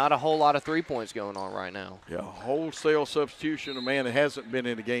 Not a whole lot of 3-points going on right now. Yeah, wholesale substitution, a man that hasn't been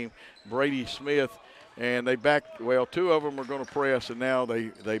in the game, Brady Smith. And they 2 of them are going to press, and now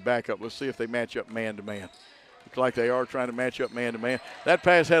they back up. Let's see if they match up man-to-man. Looks like they are trying to match up man-to-man. That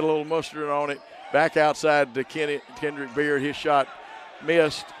pass had a little mustard on it. Back outside to Kendrick Beard. His shot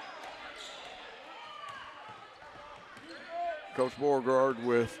missed. Coach Beauregard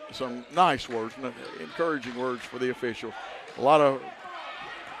with some nice words, encouraging words for the officials. A lot of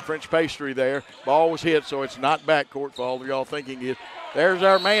French pastry there. Ball was hit, so it's not backcourt for all of y'all thinking it. There's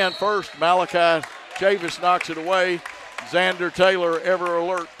our man first, Malachi Chavis knocks it away. Xander Taylor, ever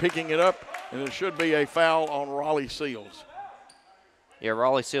alert, picking it up, and there should be a foul on Raleigh Seals. Yeah,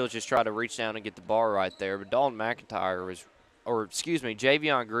 Raleigh Seals just tried to reach down and get the bar right there, but Dalton McIntyre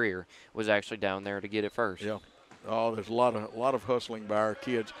Javion Greer was actually down there to get it first. Yeah. Oh, there's a lot of hustling by our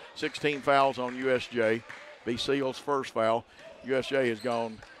kids. 16 fouls on USJ. Be Seals' first foul. USJ has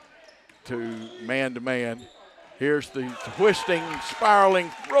gone to man. Here's the twisting, spiraling,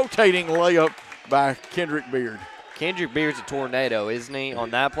 rotating layup by Kendrick Beard. Kendrick Beard's a tornado, isn't he?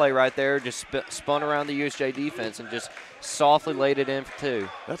 On that play right there, just spun around the USJ defense and just softly laid it in for two.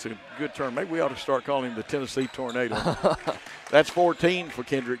 That's a good term. Maybe we ought to start calling him the Tennessee Tornado. That's 14 for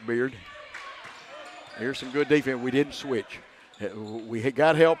Kendrick Beard. Here's some good defense. We didn't switch. We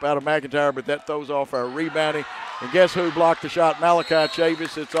got help out of McIntyre, but that throws off our rebounding. And guess who blocked the shot? Malachi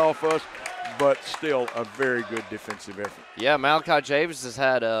Chavis. It's off us, but still a very good defensive effort. Yeah, Malachi Chavis has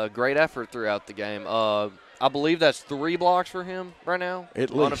had a great effort throughout the game. I believe that's 3 blocks for him right now. At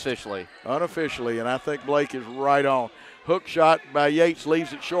least. Unofficially. Unofficially, and I think Blake is right on. Hook shot by Yates,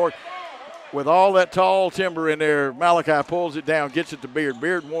 leaves it short. With all that tall timber in there, Malachi pulls it down, gets it to Beard.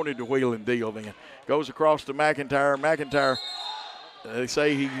 Beard wanted to wheel and deal then. Goes across to McIntyre. McIntyre, they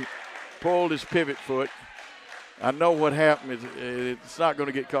say he pulled his pivot foot. I know what happened. It's not going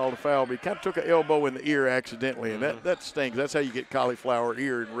to get called a foul, but he kind of took an elbow in the ear accidentally, and that stings. That's how you get cauliflower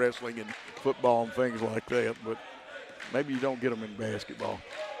ear in wrestling and football and things like that, but maybe you don't get them in basketball.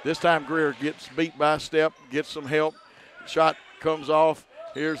 This time Greer gets beat by a step, gets some help. Shot comes off.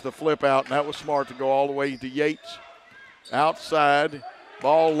 Here's the flip out, and that was smart to go all the way to Yates. Outside,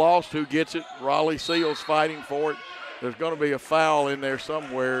 ball lost. Who gets it? Raleigh Seals fighting for it. There's going to be a foul in there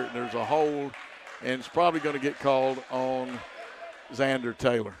somewhere. There's a hold, and it's probably going to get called on Xander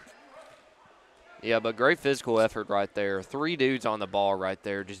Taylor. Yeah, but great physical effort right there. 3 dudes on the ball right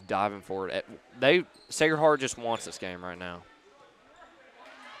there just diving for it. Sacred Heart just wants this game right now.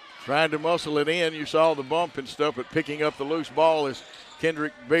 Trying to muscle it in. You saw the bump and stuff, but picking up the loose ball is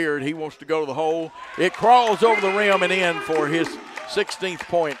Kendrick Beard. He wants to go to the hole. It crawls over the rim and in for his 16th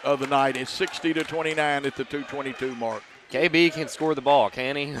point of the night. It's 60-29 at the 2:22 mark. KB can score the ball,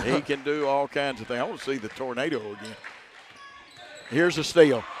 can he? He can do all kinds of things. I want to see the tornado again. Here's a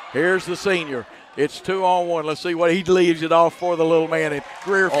steal. Here's the senior. It's 2-on-1. Let's see what he leaves it off for the little man. And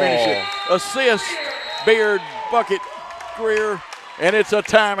Greer finishes. Assist, Beard, bucket, Greer, and it's a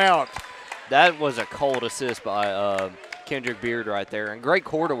timeout. That was a cold assist by Kendrick Beard right there. And great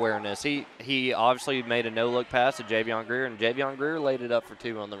court awareness. He obviously made a no-look pass to Javion Greer, and Javion Greer laid it up for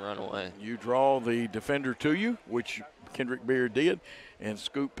 2 on the runaway. You draw the defender to you, which Kendrick Beard did, and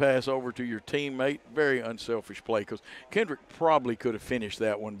scoop pass over to your teammate. Very unselfish play because Kendrick probably could have finished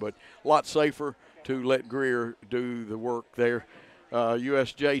that one, but a lot safer to let Greer do the work there.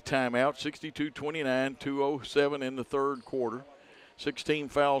 USJ timeout, 62-29, 2:07 in the third quarter. 16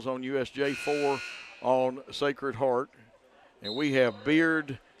 fouls on USJ, 4 on Sacred Heart. And we have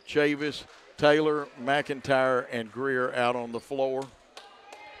Beard, Chavis, Taylor, McIntyre, and Greer out on the floor.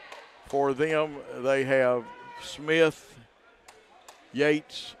 For them, they have Smith,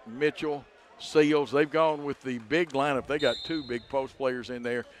 Yates, Mitchell, Seals. They've gone with the big lineup. They got 2 big post players in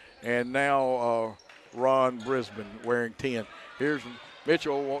there. And now Ron Brisbane wearing 10. Here's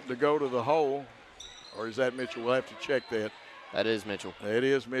Mitchell wanting to go to the hole. Or is that Mitchell? We'll have to check that. That is Mitchell. It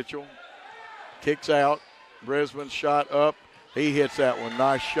is Mitchell. Kicks out. Brisbane's shot up. He hits that one.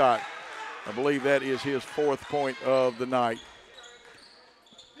 Nice shot. I believe that is his 4th point of the night.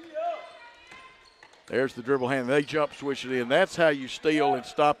 There's the dribble hand. They jump switch it in. That's how you steal and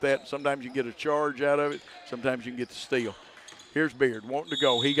stop that. Sometimes you get a charge out of it. Sometimes you can get the steal. Here's Beard wanting to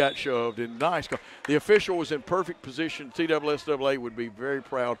go. He got shoved, and nice goal. The official was in perfect position. TSSAA would be very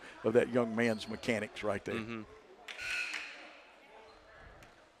proud of that young man's mechanics right there. Mm-hmm.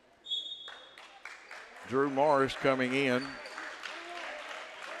 Drew Morris coming in.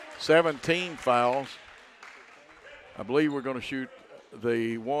 17 fouls. I believe we're going to shoot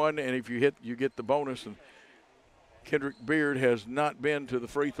the one, and if you hit, you get the bonus. And Kendrick Beard has not been to the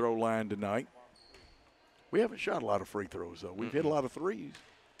free throw line tonight. We haven't shot a lot of free throws, though. We've hit a lot of threes.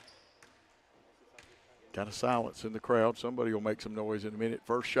 Got a silence in the crowd. Somebody will make some noise in a minute.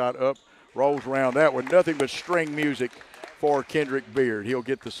 First shot up, rolls around that one. Nothing but string music for Kendrick Beard. He'll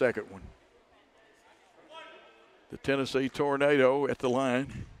get the second one. The Tennessee Tornado at the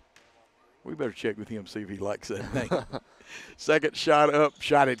line. We better check with him, see if he likes that name. Second shot up,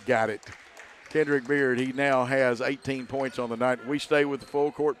 shot it, got it. Kendrick Beard, he now has 18 points on the night. We stay with the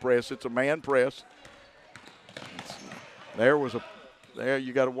full court press. It's a man press. There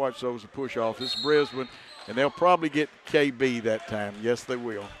you got to watch those push-offs. This is Brisbane, and they'll probably get KB that time. Yes, they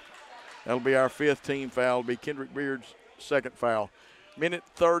will. That'll be our 5th team foul. It'll be Kendrick Beard's 2nd foul. Minute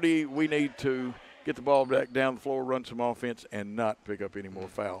 30, we need to get the ball back down the floor, run some offense, and not pick up any more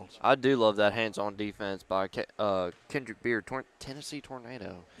fouls. I do love that hands-on defense by Kendrick Beard, Tennessee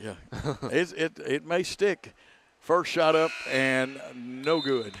Tornado. Yeah, it may stick. First shot up and no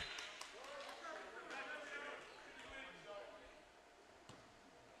good.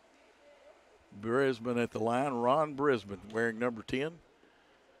 Brisbane at the line. Ron Brisbane wearing number 10.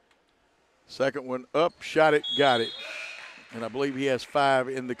 Second one up, shot it, got it. And I believe he has 5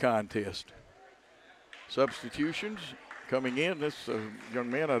 in the contest. Substitutions coming in. This young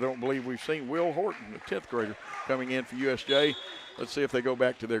man I don't believe we've seen. Will Horton, the 10th grader, coming in for USJ. Let's see if they go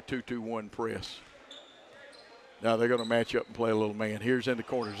back to their 2-2-1 press. Now they're going to match up and play a little man. Here's in the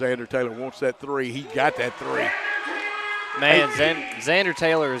corner. Xander Taylor wants that 3. He got that 3. Man, Xander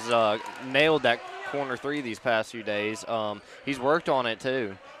Taylor has nailed that corner 3 these past few days. He's worked on it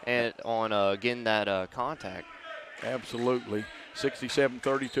too, and on getting that contact. Absolutely.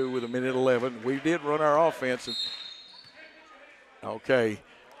 67-32 with 1:11. We did run our offense. Okay.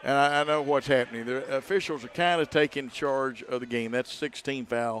 And I know what's happening. The officials are kind of taking charge of the game. That's 16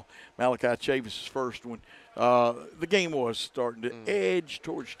 foul. Malachi Chavis' first one. The game was starting to edge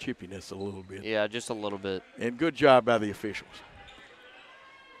towards chippiness a little bit. Yeah, just a little bit. And good job by the officials.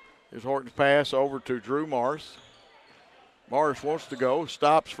 Here's Horton's pass over to Drew Morris. Morris wants to go.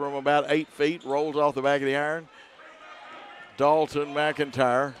 Stops from about 8 feet. Rolls off the back of the iron. Dalton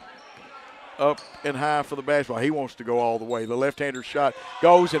McIntyre up and high for the basketball. He wants to go all the way. The left-hander shot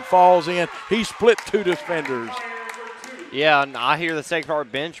goes and falls in. He split 2 defenders. Yeah, and I hear the Sacred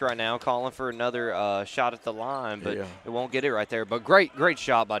Heart bench right now calling for another shot at the line, but it won't get it right there. But great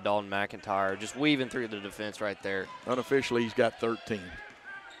shot by Dalton McIntyre, just weaving through the defense right there. Unofficially, he's got 13.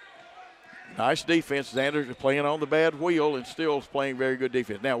 Nice defense. Xander playing on the bad wheel and still playing very good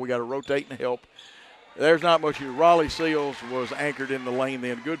defense. Now we got to rotate and help. There's not much. Raleigh Seals was anchored in the lane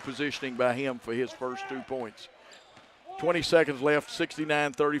then. Good positioning by him for his first 2 points. 20 seconds left,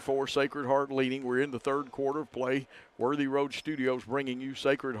 69-34, Sacred Heart leading. We're in the third quarter of play. Worthy Road Studios bringing you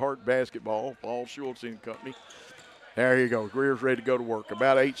Sacred Heart basketball. Paul Schultz and company. There you go. Greer's ready to go to work.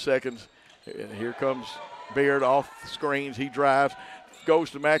 About 8 seconds. And here comes Beard off the screens. He drives,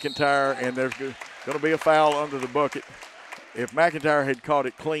 goes to McIntyre, and there's going to be a foul under the bucket. If McIntyre had caught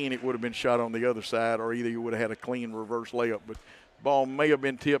it clean, it would have been shot on the other side, or either you would have had a clean reverse layup. But the ball may have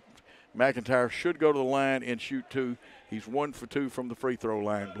been tipped. McIntyre should go to the line and shoot 2. He's 1 for 2 from the free throw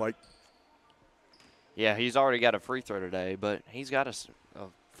line, Blake. Yeah, he's already got a free throw today, but he's got a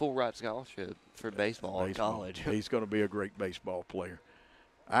full ride scholarship for baseball in college. He's going to be a great baseball player.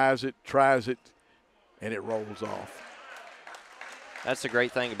 Eyes it, tries it, and it rolls off. That's the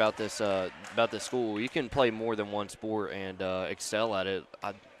great thing about this school. You can play more than one sport and excel at it.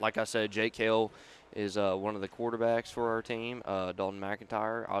 Like I said, Jake Hale is one of the quarterbacks for our team. Dalton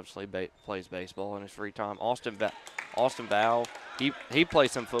McIntyre obviously plays baseball in his free time. Austin Val, he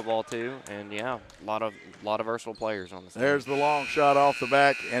plays some football too, and yeah, a lot of versatile players on the team. There's the long shot off the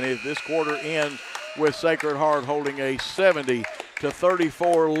back, and this quarter ends with Sacred Heart holding a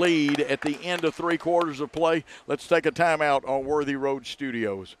 70-34 lead at the end of 3 quarters of play. Let's take a timeout on Worthy Road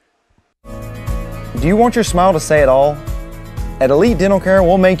Studios. Do you want your smile to say it all? At Elite Dental Care,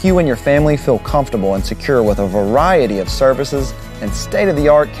 we'll make you and your family feel comfortable and secure with a variety of services and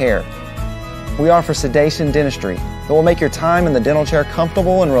state-of-the-art care. We offer sedation dentistry that will make your time in the dental chair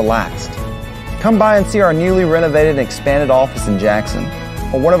comfortable and relaxed. Come by and see our newly renovated and expanded office in Jackson,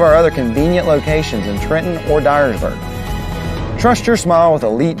 or one of our other convenient locations in Trenton or Dyersburg. Trust your smile with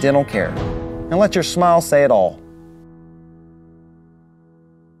Elite Dental Care, and let your smile say it all.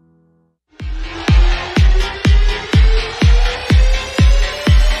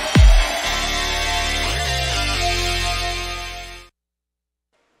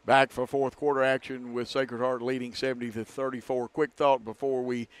 Back for fourth quarter action with Sacred Heart leading 70-34. Quick thought before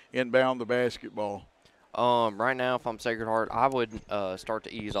we inbound the basketball. Right now, if I'm Sacred Heart, I would start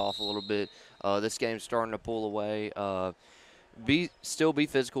to ease off a little bit. This game's starting to pull away. Still be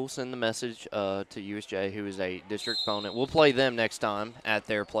physical. Send the message to USJ, who is a district opponent. We'll play them next time at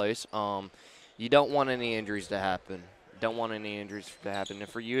their place. You don't want any injuries to happen. And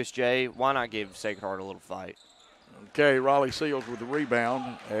for USJ, why not give Sacred Heart a little fight? Okay, Raleigh Seals with the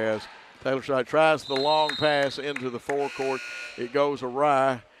rebound as Taylor Scheid tries the long pass into the forecourt. It goes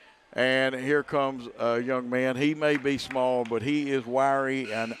awry, and here comes a young man. He may be small, but he is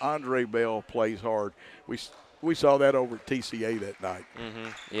wiry, and Andre Bell plays hard. We saw that over at TCA that night.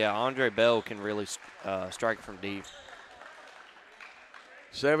 Yeah, Andre Bell can really strike from deep.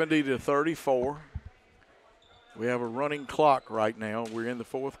 70-34. We have a running clock right now. We're in the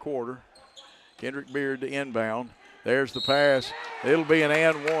fourth quarter. Kendrick Beard to inbound. There's the pass. It'll be an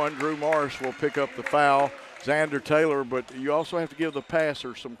and one. Drew Morris will pick up the foul. Xander Taylor, but you also have to give the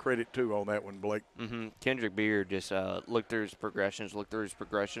passer some credit, too, on that one, Blake. Kendrick Beard just looked through his progressions,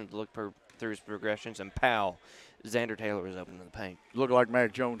 and pow. Xander Taylor was open in the paint. Looked like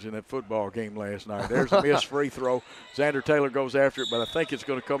Mac Jones in that football game last night. There's a missed free throw. Xander Taylor goes after it, but I think it's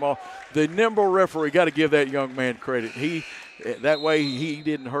going to come off. The nimble referee, got to give that young man credit. That way he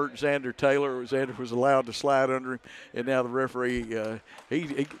didn't hurt Xander Taylor. Xander was allowed to slide under him, and now the referee,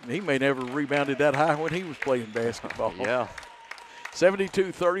 he may never rebounded that high when he was playing basketball. Yeah.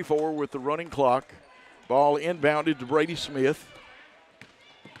 72-34 with the running clock. Ball inbounded to Brady Smith.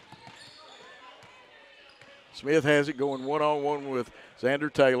 Smith has it going one-on-one with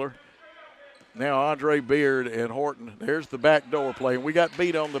Xander Taylor. Now Andre Beard and Horton. There's the backdoor play. And we got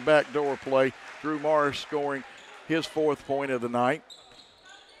beat on the backdoor play. Drew Morris scoring his 4th point of the night.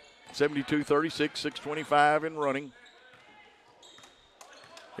 72-36, 6:25 in running.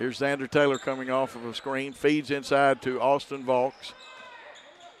 Here's Xander Taylor coming off of a screen. Feeds inside to Austin Vaughs.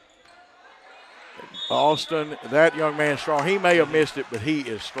 Austin, that young man strong. He may have missed it, but he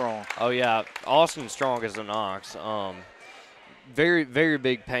is strong. Oh, yeah. Austin's strong as an ox. Very, very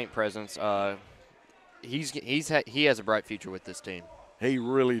big paint presence. He has a bright future with this team. He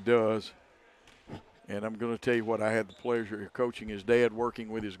really does. And I'm going to tell you what, I had the pleasure of coaching his dad, working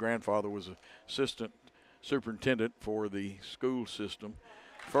with his grandfather, was assistant superintendent for the school system.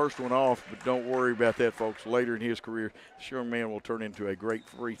 First one off, but don't worry about that, folks. Later in his career, this young man will turn into a great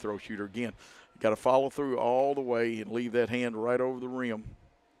free throw shooter. Again, got to follow through all the way and leave that hand right over the rim.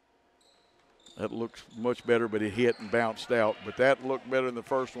 That looks much better, but it hit and bounced out. But that looked better than the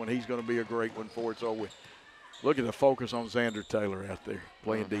first one. He's going to be a great one for it's over. Look at the focus on Xander Taylor out there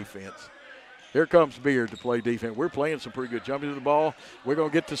playing defense. Here comes Beard to play defense. We're playing some pretty good. Jumping to the ball. We're going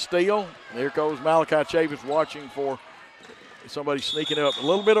to get to steal. There goes Malachi Chavis watching for somebody sneaking up. A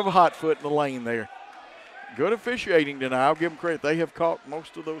little bit of a hot foot in the lane there. Good officiating tonight. I'll give them credit. They have caught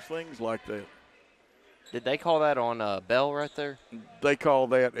most of those things like that. Did they call that on Bell right there? They call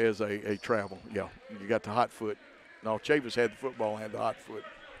that as a travel, yeah. You got the hot foot. No, Chavis had the football and had the hot foot.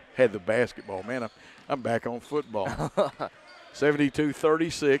 Had the basketball. Man, I'm back on football.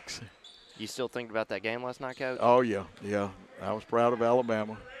 72-36. You still thinking about that game last night, Coach? Oh, yeah. I was proud of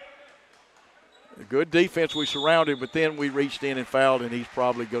Alabama. Good defense we surrounded, but then we reached in and fouled, and he's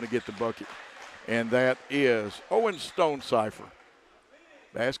probably going to get the bucket. And that is Owen Stonecipher.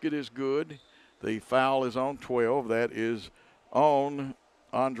 Basket is good. The foul is on 12. That is on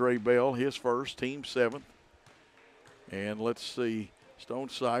Andre Bell, his first, team 7th. And let's see,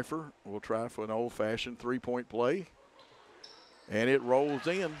 Stonecipher will try for an old-fashioned three-point play. And it rolls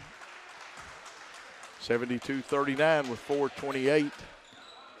in. 72-39 with 4:28.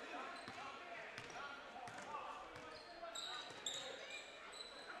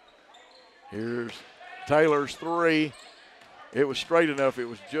 Here's Taylor's three. It was straight enough. It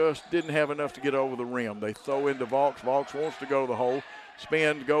was just didn't have enough to get over the rim. They throw into Vaughs. Vaughs wants to go to the hole.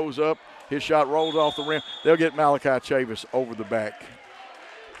 Spin, goes up. His shot rolls off the rim. They'll get Malachi Chavis over the back.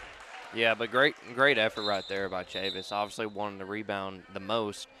 Yeah, but great effort right there by Chavis. Obviously wanting to rebound the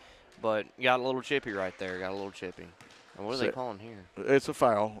most, but got a little chippy right there. Got a little chippy. And what are they calling here? It's a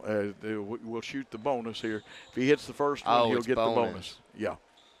foul. We'll shoot the bonus here. If he hits the first one, he'll get the bonus. Yeah.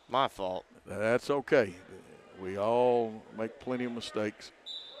 My fault. That's okay. We all make plenty of mistakes.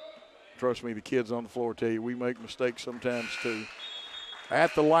 Trust me, the kids on the floor tell you we make mistakes sometimes too.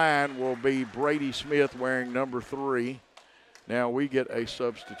 At the line will be Brady Smith wearing number 3. Now we get a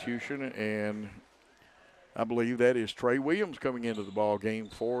substitution, and I believe that is Trey Williams coming into the ball game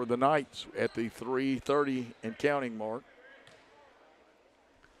for the Knights at the 3:30 and counting mark.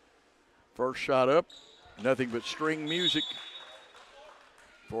 First shot up, nothing but string music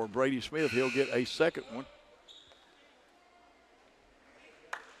for Brady Smith. He'll get a second one.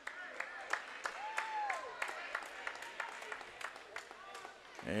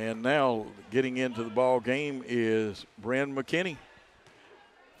 And now getting into the ball game is Bren McKinney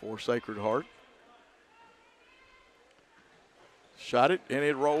for Sacred Heart. Shot it, and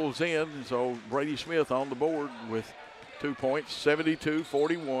it rolls in. So Brady Smith on the board with 2 points,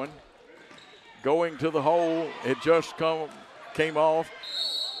 72-41. Going to the hole, it just came off.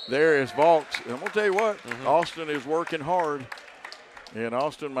 There is Vaughs. I'm going to tell you what, Austin is working hard. And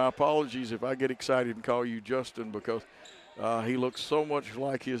Austin, my apologies if I get excited and call you Justin, because he looks so much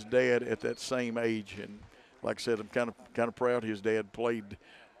like his dad at that same age. And like I said, I'm kind of proud his dad played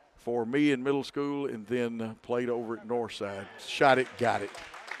for me in middle school and then played over at Northside. Shot it, got it.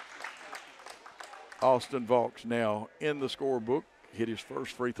 Austin Vaughs now in the scorebook. Hit his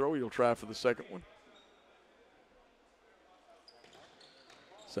first free throw. He'll try for the second one.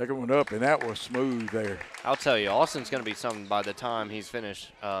 Second one up, and that was smooth there. I'll tell you, Austin's going to be something by the time he's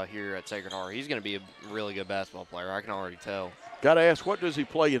finished here at Sacred Heart. He's going to be a really good basketball player. I can already tell. Got to ask, what does he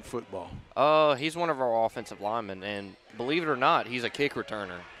play in football? He's one of our offensive linemen, and believe it or not, he's a kick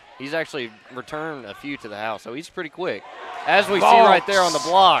returner. He's actually returned a few to the house, so he's pretty quick. As we see right there on the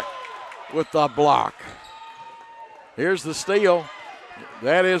block. With the block. Here's the steal.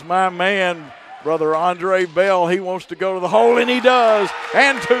 That is my man, Brother Andre Bell. He wants to go to the hole, and he does.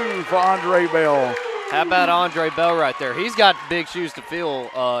 And 2 for Andre Bell. How about Andre Bell right there? He's got big shoes to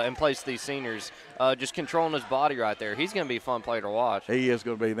fill in place of these seniors. Just controlling his body right there. He's going to be a fun player to watch. He is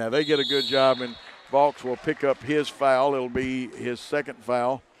going to be. Now, they get a good job, and Balks will pick up his foul. It'll be his second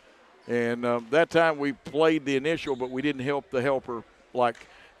foul. And that time we played the initial, but we didn't help the helper like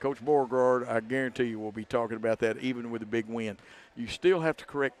Coach Beauregard. I guarantee you we'll be talking about that even with a big win. You still have to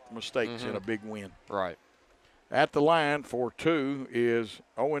correct mistakes in a big win. Right. At the line for 2 is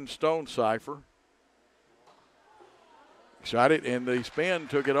Owen Stonecipher. Shot it, and the spin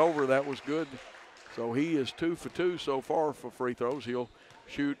took it over. That was good. So he is 2 for 2 so far for free throws. He'll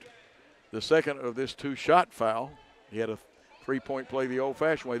shoot the second of this 2-shot foul. He had a 3-point play the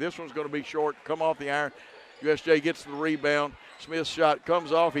old-fashioned way. This one's going to be short, come off the iron. USJ gets the rebound. Smith's shot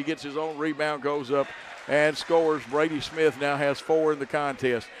comes off. He gets his own rebound, goes up, and scores. Brady Smith now has 4 in the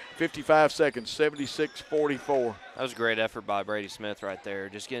contest. 55 seconds, 76-44. That was a great effort by Brady Smith right there,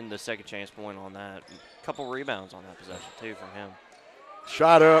 just getting the second chance point on that. A couple rebounds on that possession, too, from him.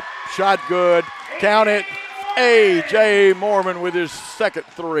 Shot up, shot good, count it. A.J. Mormon with his second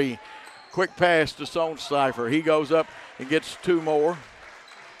 3. Quick pass to Stonecipher. He goes up and gets 2 more.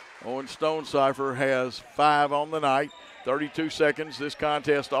 Owen Stonecipher has 5 on the night. 32 seconds. This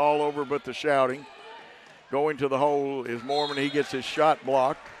contest all over but the shouting. Going to the hole is Mormon. He gets his shot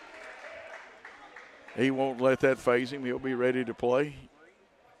blocked. He won't let that faze him. He'll be ready to play.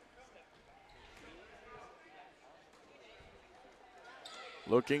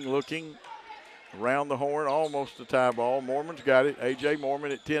 Looking around the horn, almost a tie ball. Mormon's got it. A.J.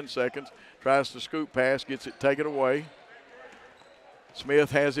 Mormon at 10 seconds. Tries to scoop pass, gets it taken away.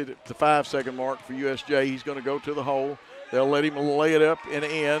 Smith has it at the 5-second mark for USJ. He's going to go to the hole. They'll let him lay it up and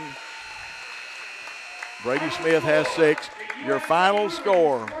in. Brady Smith has 6. Your final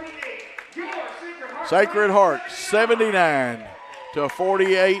score, Sacred Heart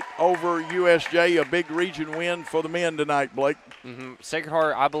 79-48 over USJ. A big region win for the men tonight, Blake. Sacred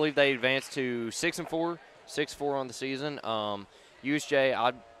Heart, I believe they advanced to 6-4, 6-4 on the season.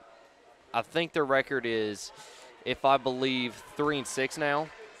 USJ, I think their record is, if I believe, 3-6 now.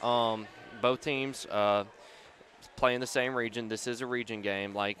 Both teams play in the same region. This is a region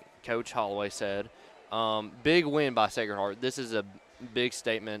game, like Coach Holloway said. Big win by Sacred Heart. This is a big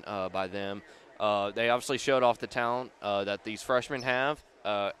statement by them. They obviously showed off the talent that these freshmen have.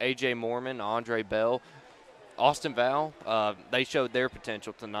 A.J. Mormon, Andre Bell, Austin Val, they showed their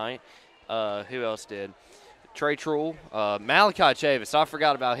potential tonight. Who else did? Trey Trull, Malachi Chavis. I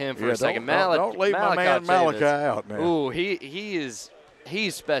forgot about him for a second. Don't leave my man Malachi out now. Ooh, he's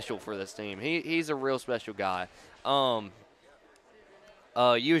special for this team. He's a real special guy.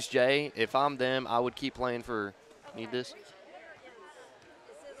 USJ, if I'm them, I would keep playing for. Need this?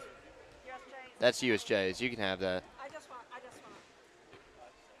 That's USJ's. You can have that.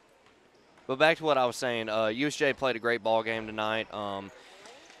 But back to what I was saying, USJ played a great ball game tonight.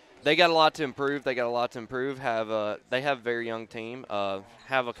 They got a lot to improve. They have a very young team.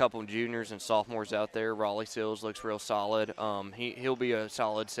 Have a couple of juniors and sophomores out there. Raleigh Sills looks real solid. He'll be a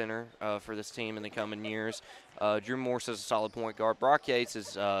solid center for this team in the coming years. Drew Morse is a solid point guard. Brock Yates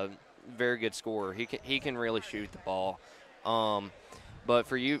is a very good scorer. He can really shoot the ball. But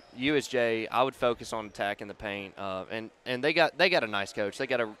for USJ, I would focus on attacking the paint. And they got a nice coach. They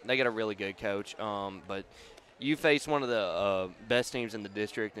got a really good coach. But you face one of the best teams in the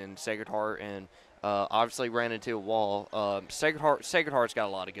district in Sacred Heart, and obviously ran into a wall. Sacred Heart's got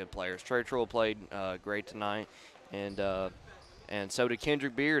a lot of good players. Trey Trull played great tonight, and so did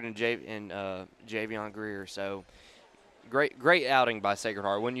Kendrick Beard and Javion Greer. So great outing by Sacred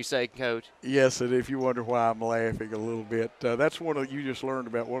Heart, wouldn't you say, Coach? Yes, and if you wonder why I'm laughing a little bit, that's you just learned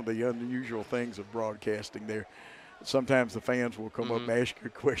about one of the unusual things of broadcasting there. Sometimes the fans will come up and ask you a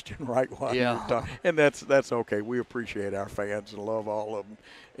question right while you're talking, and that's okay. We appreciate our fans and love all of them,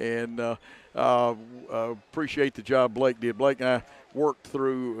 and appreciate the job Blake did. Blake and I worked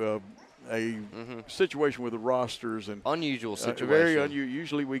through a situation with the rosters, and unusual situation. Very unusual.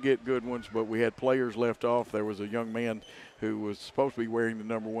 Usually we get good ones, but we had players left off. There was a young man who was supposed to be wearing the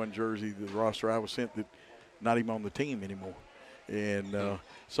number 1 jersey. The roster I was sent that not even on the team anymore. And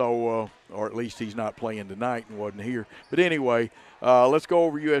or at least he's not playing tonight and wasn't here. But anyway, let's go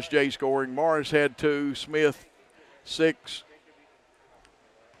over USJ scoring. Morris had 2, Smith 6,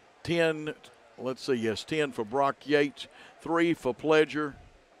 10. Let's see, yes, 10 for Brock Yates, 3 for Pledger,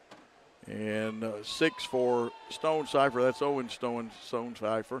 and 6 for Stone Cipher. That's Owen Stone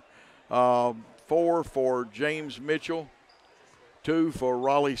Cipher. 4 for James Mitchell, 2 for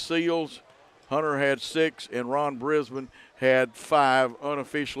Raleigh Seals. Hunter had 6, and Ron Brisbane had 5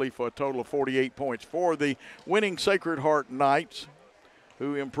 unofficially for a total of 48 points. For the winning Sacred Heart Knights,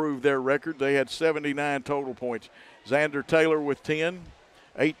 who improved their record, they had 79 total points. Xander Taylor with 10,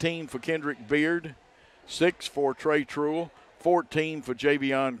 18 for Kendrick Beard, 6 for Trey Truell, 14 for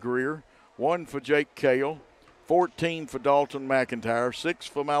Javion Greer, 1 for Jake Kale, 14 for Dalton McIntyre, 6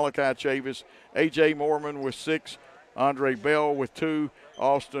 for Malachi Chavis, A.J. Mormon with 6, Andre Bell with 2,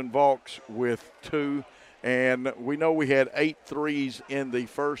 Austin Vaux with 2. And we know we had 8 threes in the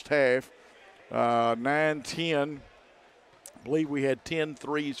first half, 9-10. I believe we had 10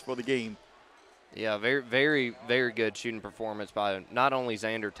 threes for the game. Yeah, very, very, very good shooting performance by not only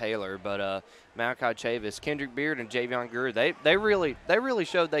Xander Taylor, but Malachi Chavis, Kendrick Beard, and Javion Greer. They really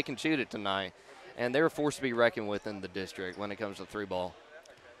showed they can shoot it tonight, and they were forced to be reckoned with in the district when it comes to 3-ball.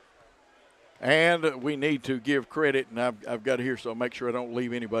 And we need to give credit, and I've got it here, so I'll make sure I don't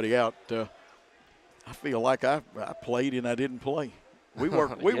leave anybody out. I feel like I played and I didn't play. We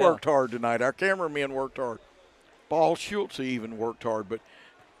worked worked hard tonight. Our cameramen worked hard. Paul Schultze even worked hard,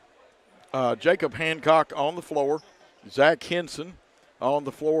 but Jacob Hancock on the floor, Zach Henson on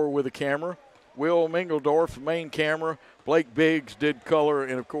the floor with a camera, Will Mingledorf, main camera, Blake Biggs did color,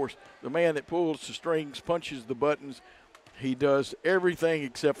 and, of course, the man that pulls the strings, punches the buttons. He does everything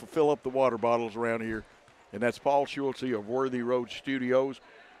except for fill up the water bottles around here, and that's Paul Schultze of Worthy Road Studios.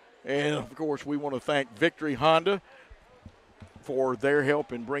 And, of course, we want to thank Victory Honda for their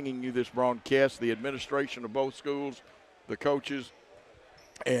help in bringing you this broadcast, the administration of both schools, the coaches.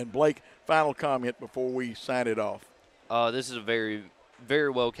 And, Blake, final comment before we sign it off. This is a very, very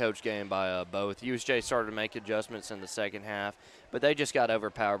well-coached game by both. USJ started to make adjustments in the second half, but they just got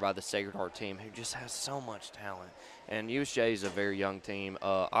overpowered by the Sacred Heart team, who just has so much talent. And USJ is a very young team.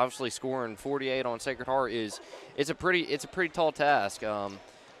 Obviously, scoring 48 on Sacred Heart it's a pretty tall task.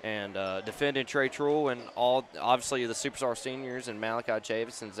 And defending Trey Truell and obviously the superstar seniors and Malachi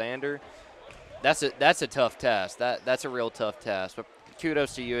Chavis and Xander, that's a tough task. That's a real tough task. But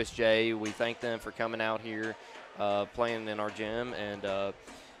kudos to USJ. We thank them for coming out here, playing in our gym, and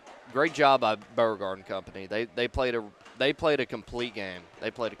great job by Beauregard Company. They played a complete game. They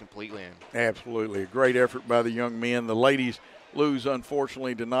played a complete game. Absolutely, a great effort by the young men. The ladies lose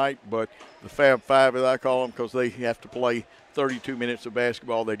unfortunately tonight, but the Fab Five, as I call them, because they have to play 32 minutes of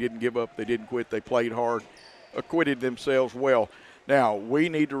basketball. They didn't give up. They didn't quit. They played hard, acquitted themselves well. Now, we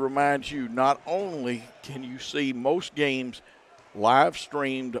need to remind you, not only can you see most games live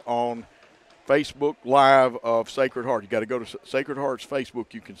streamed on Facebook Live of Sacred Heart. You got to go to Sacred Heart's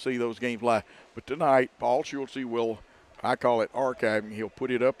Facebook. You can see those games live. But tonight, Paul Schultze will, I call it archiving. He'll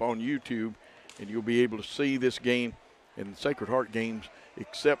put it up on YouTube, and you'll be able to see this game and Sacred Heart games,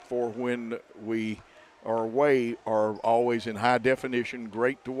 except for when we are away, are always in high definition.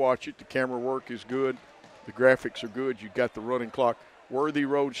 Great to watch it. The camera work is good. The graphics are good. You've got the running clock. Worthy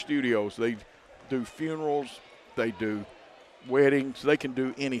Road Studios, they do funerals. They do weddings. They can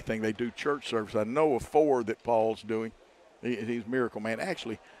do anything. They do church service. I know of 4 that Paul's doing. He's a miracle man.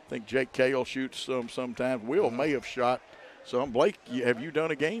 Actually, I think Jake Kale shoots some sometimes. Will may have shot some. Blake, have you done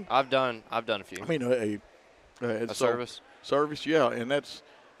a game? I've done a few. I mean, a service. Service, yeah, and that's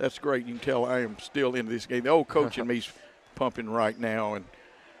great. You can tell I am still into this game. The old coach in me's pumping right now, and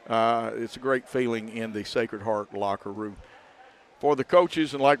it's a great feeling in the Sacred Heart locker room. For the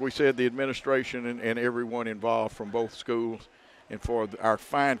coaches and, like we said, the administration and everyone involved from both schools, and for our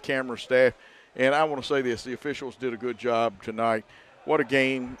fine camera staff. And I want to say this, the officials did a good job tonight. What a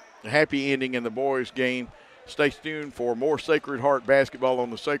game, a happy ending in the boys' game. Stay tuned for more Sacred Heart basketball on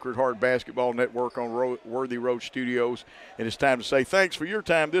the Sacred Heart Basketball Network on Worthy Road Studios. And it's time to say thanks for your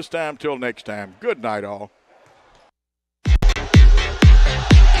time this time. Till next time, good night all.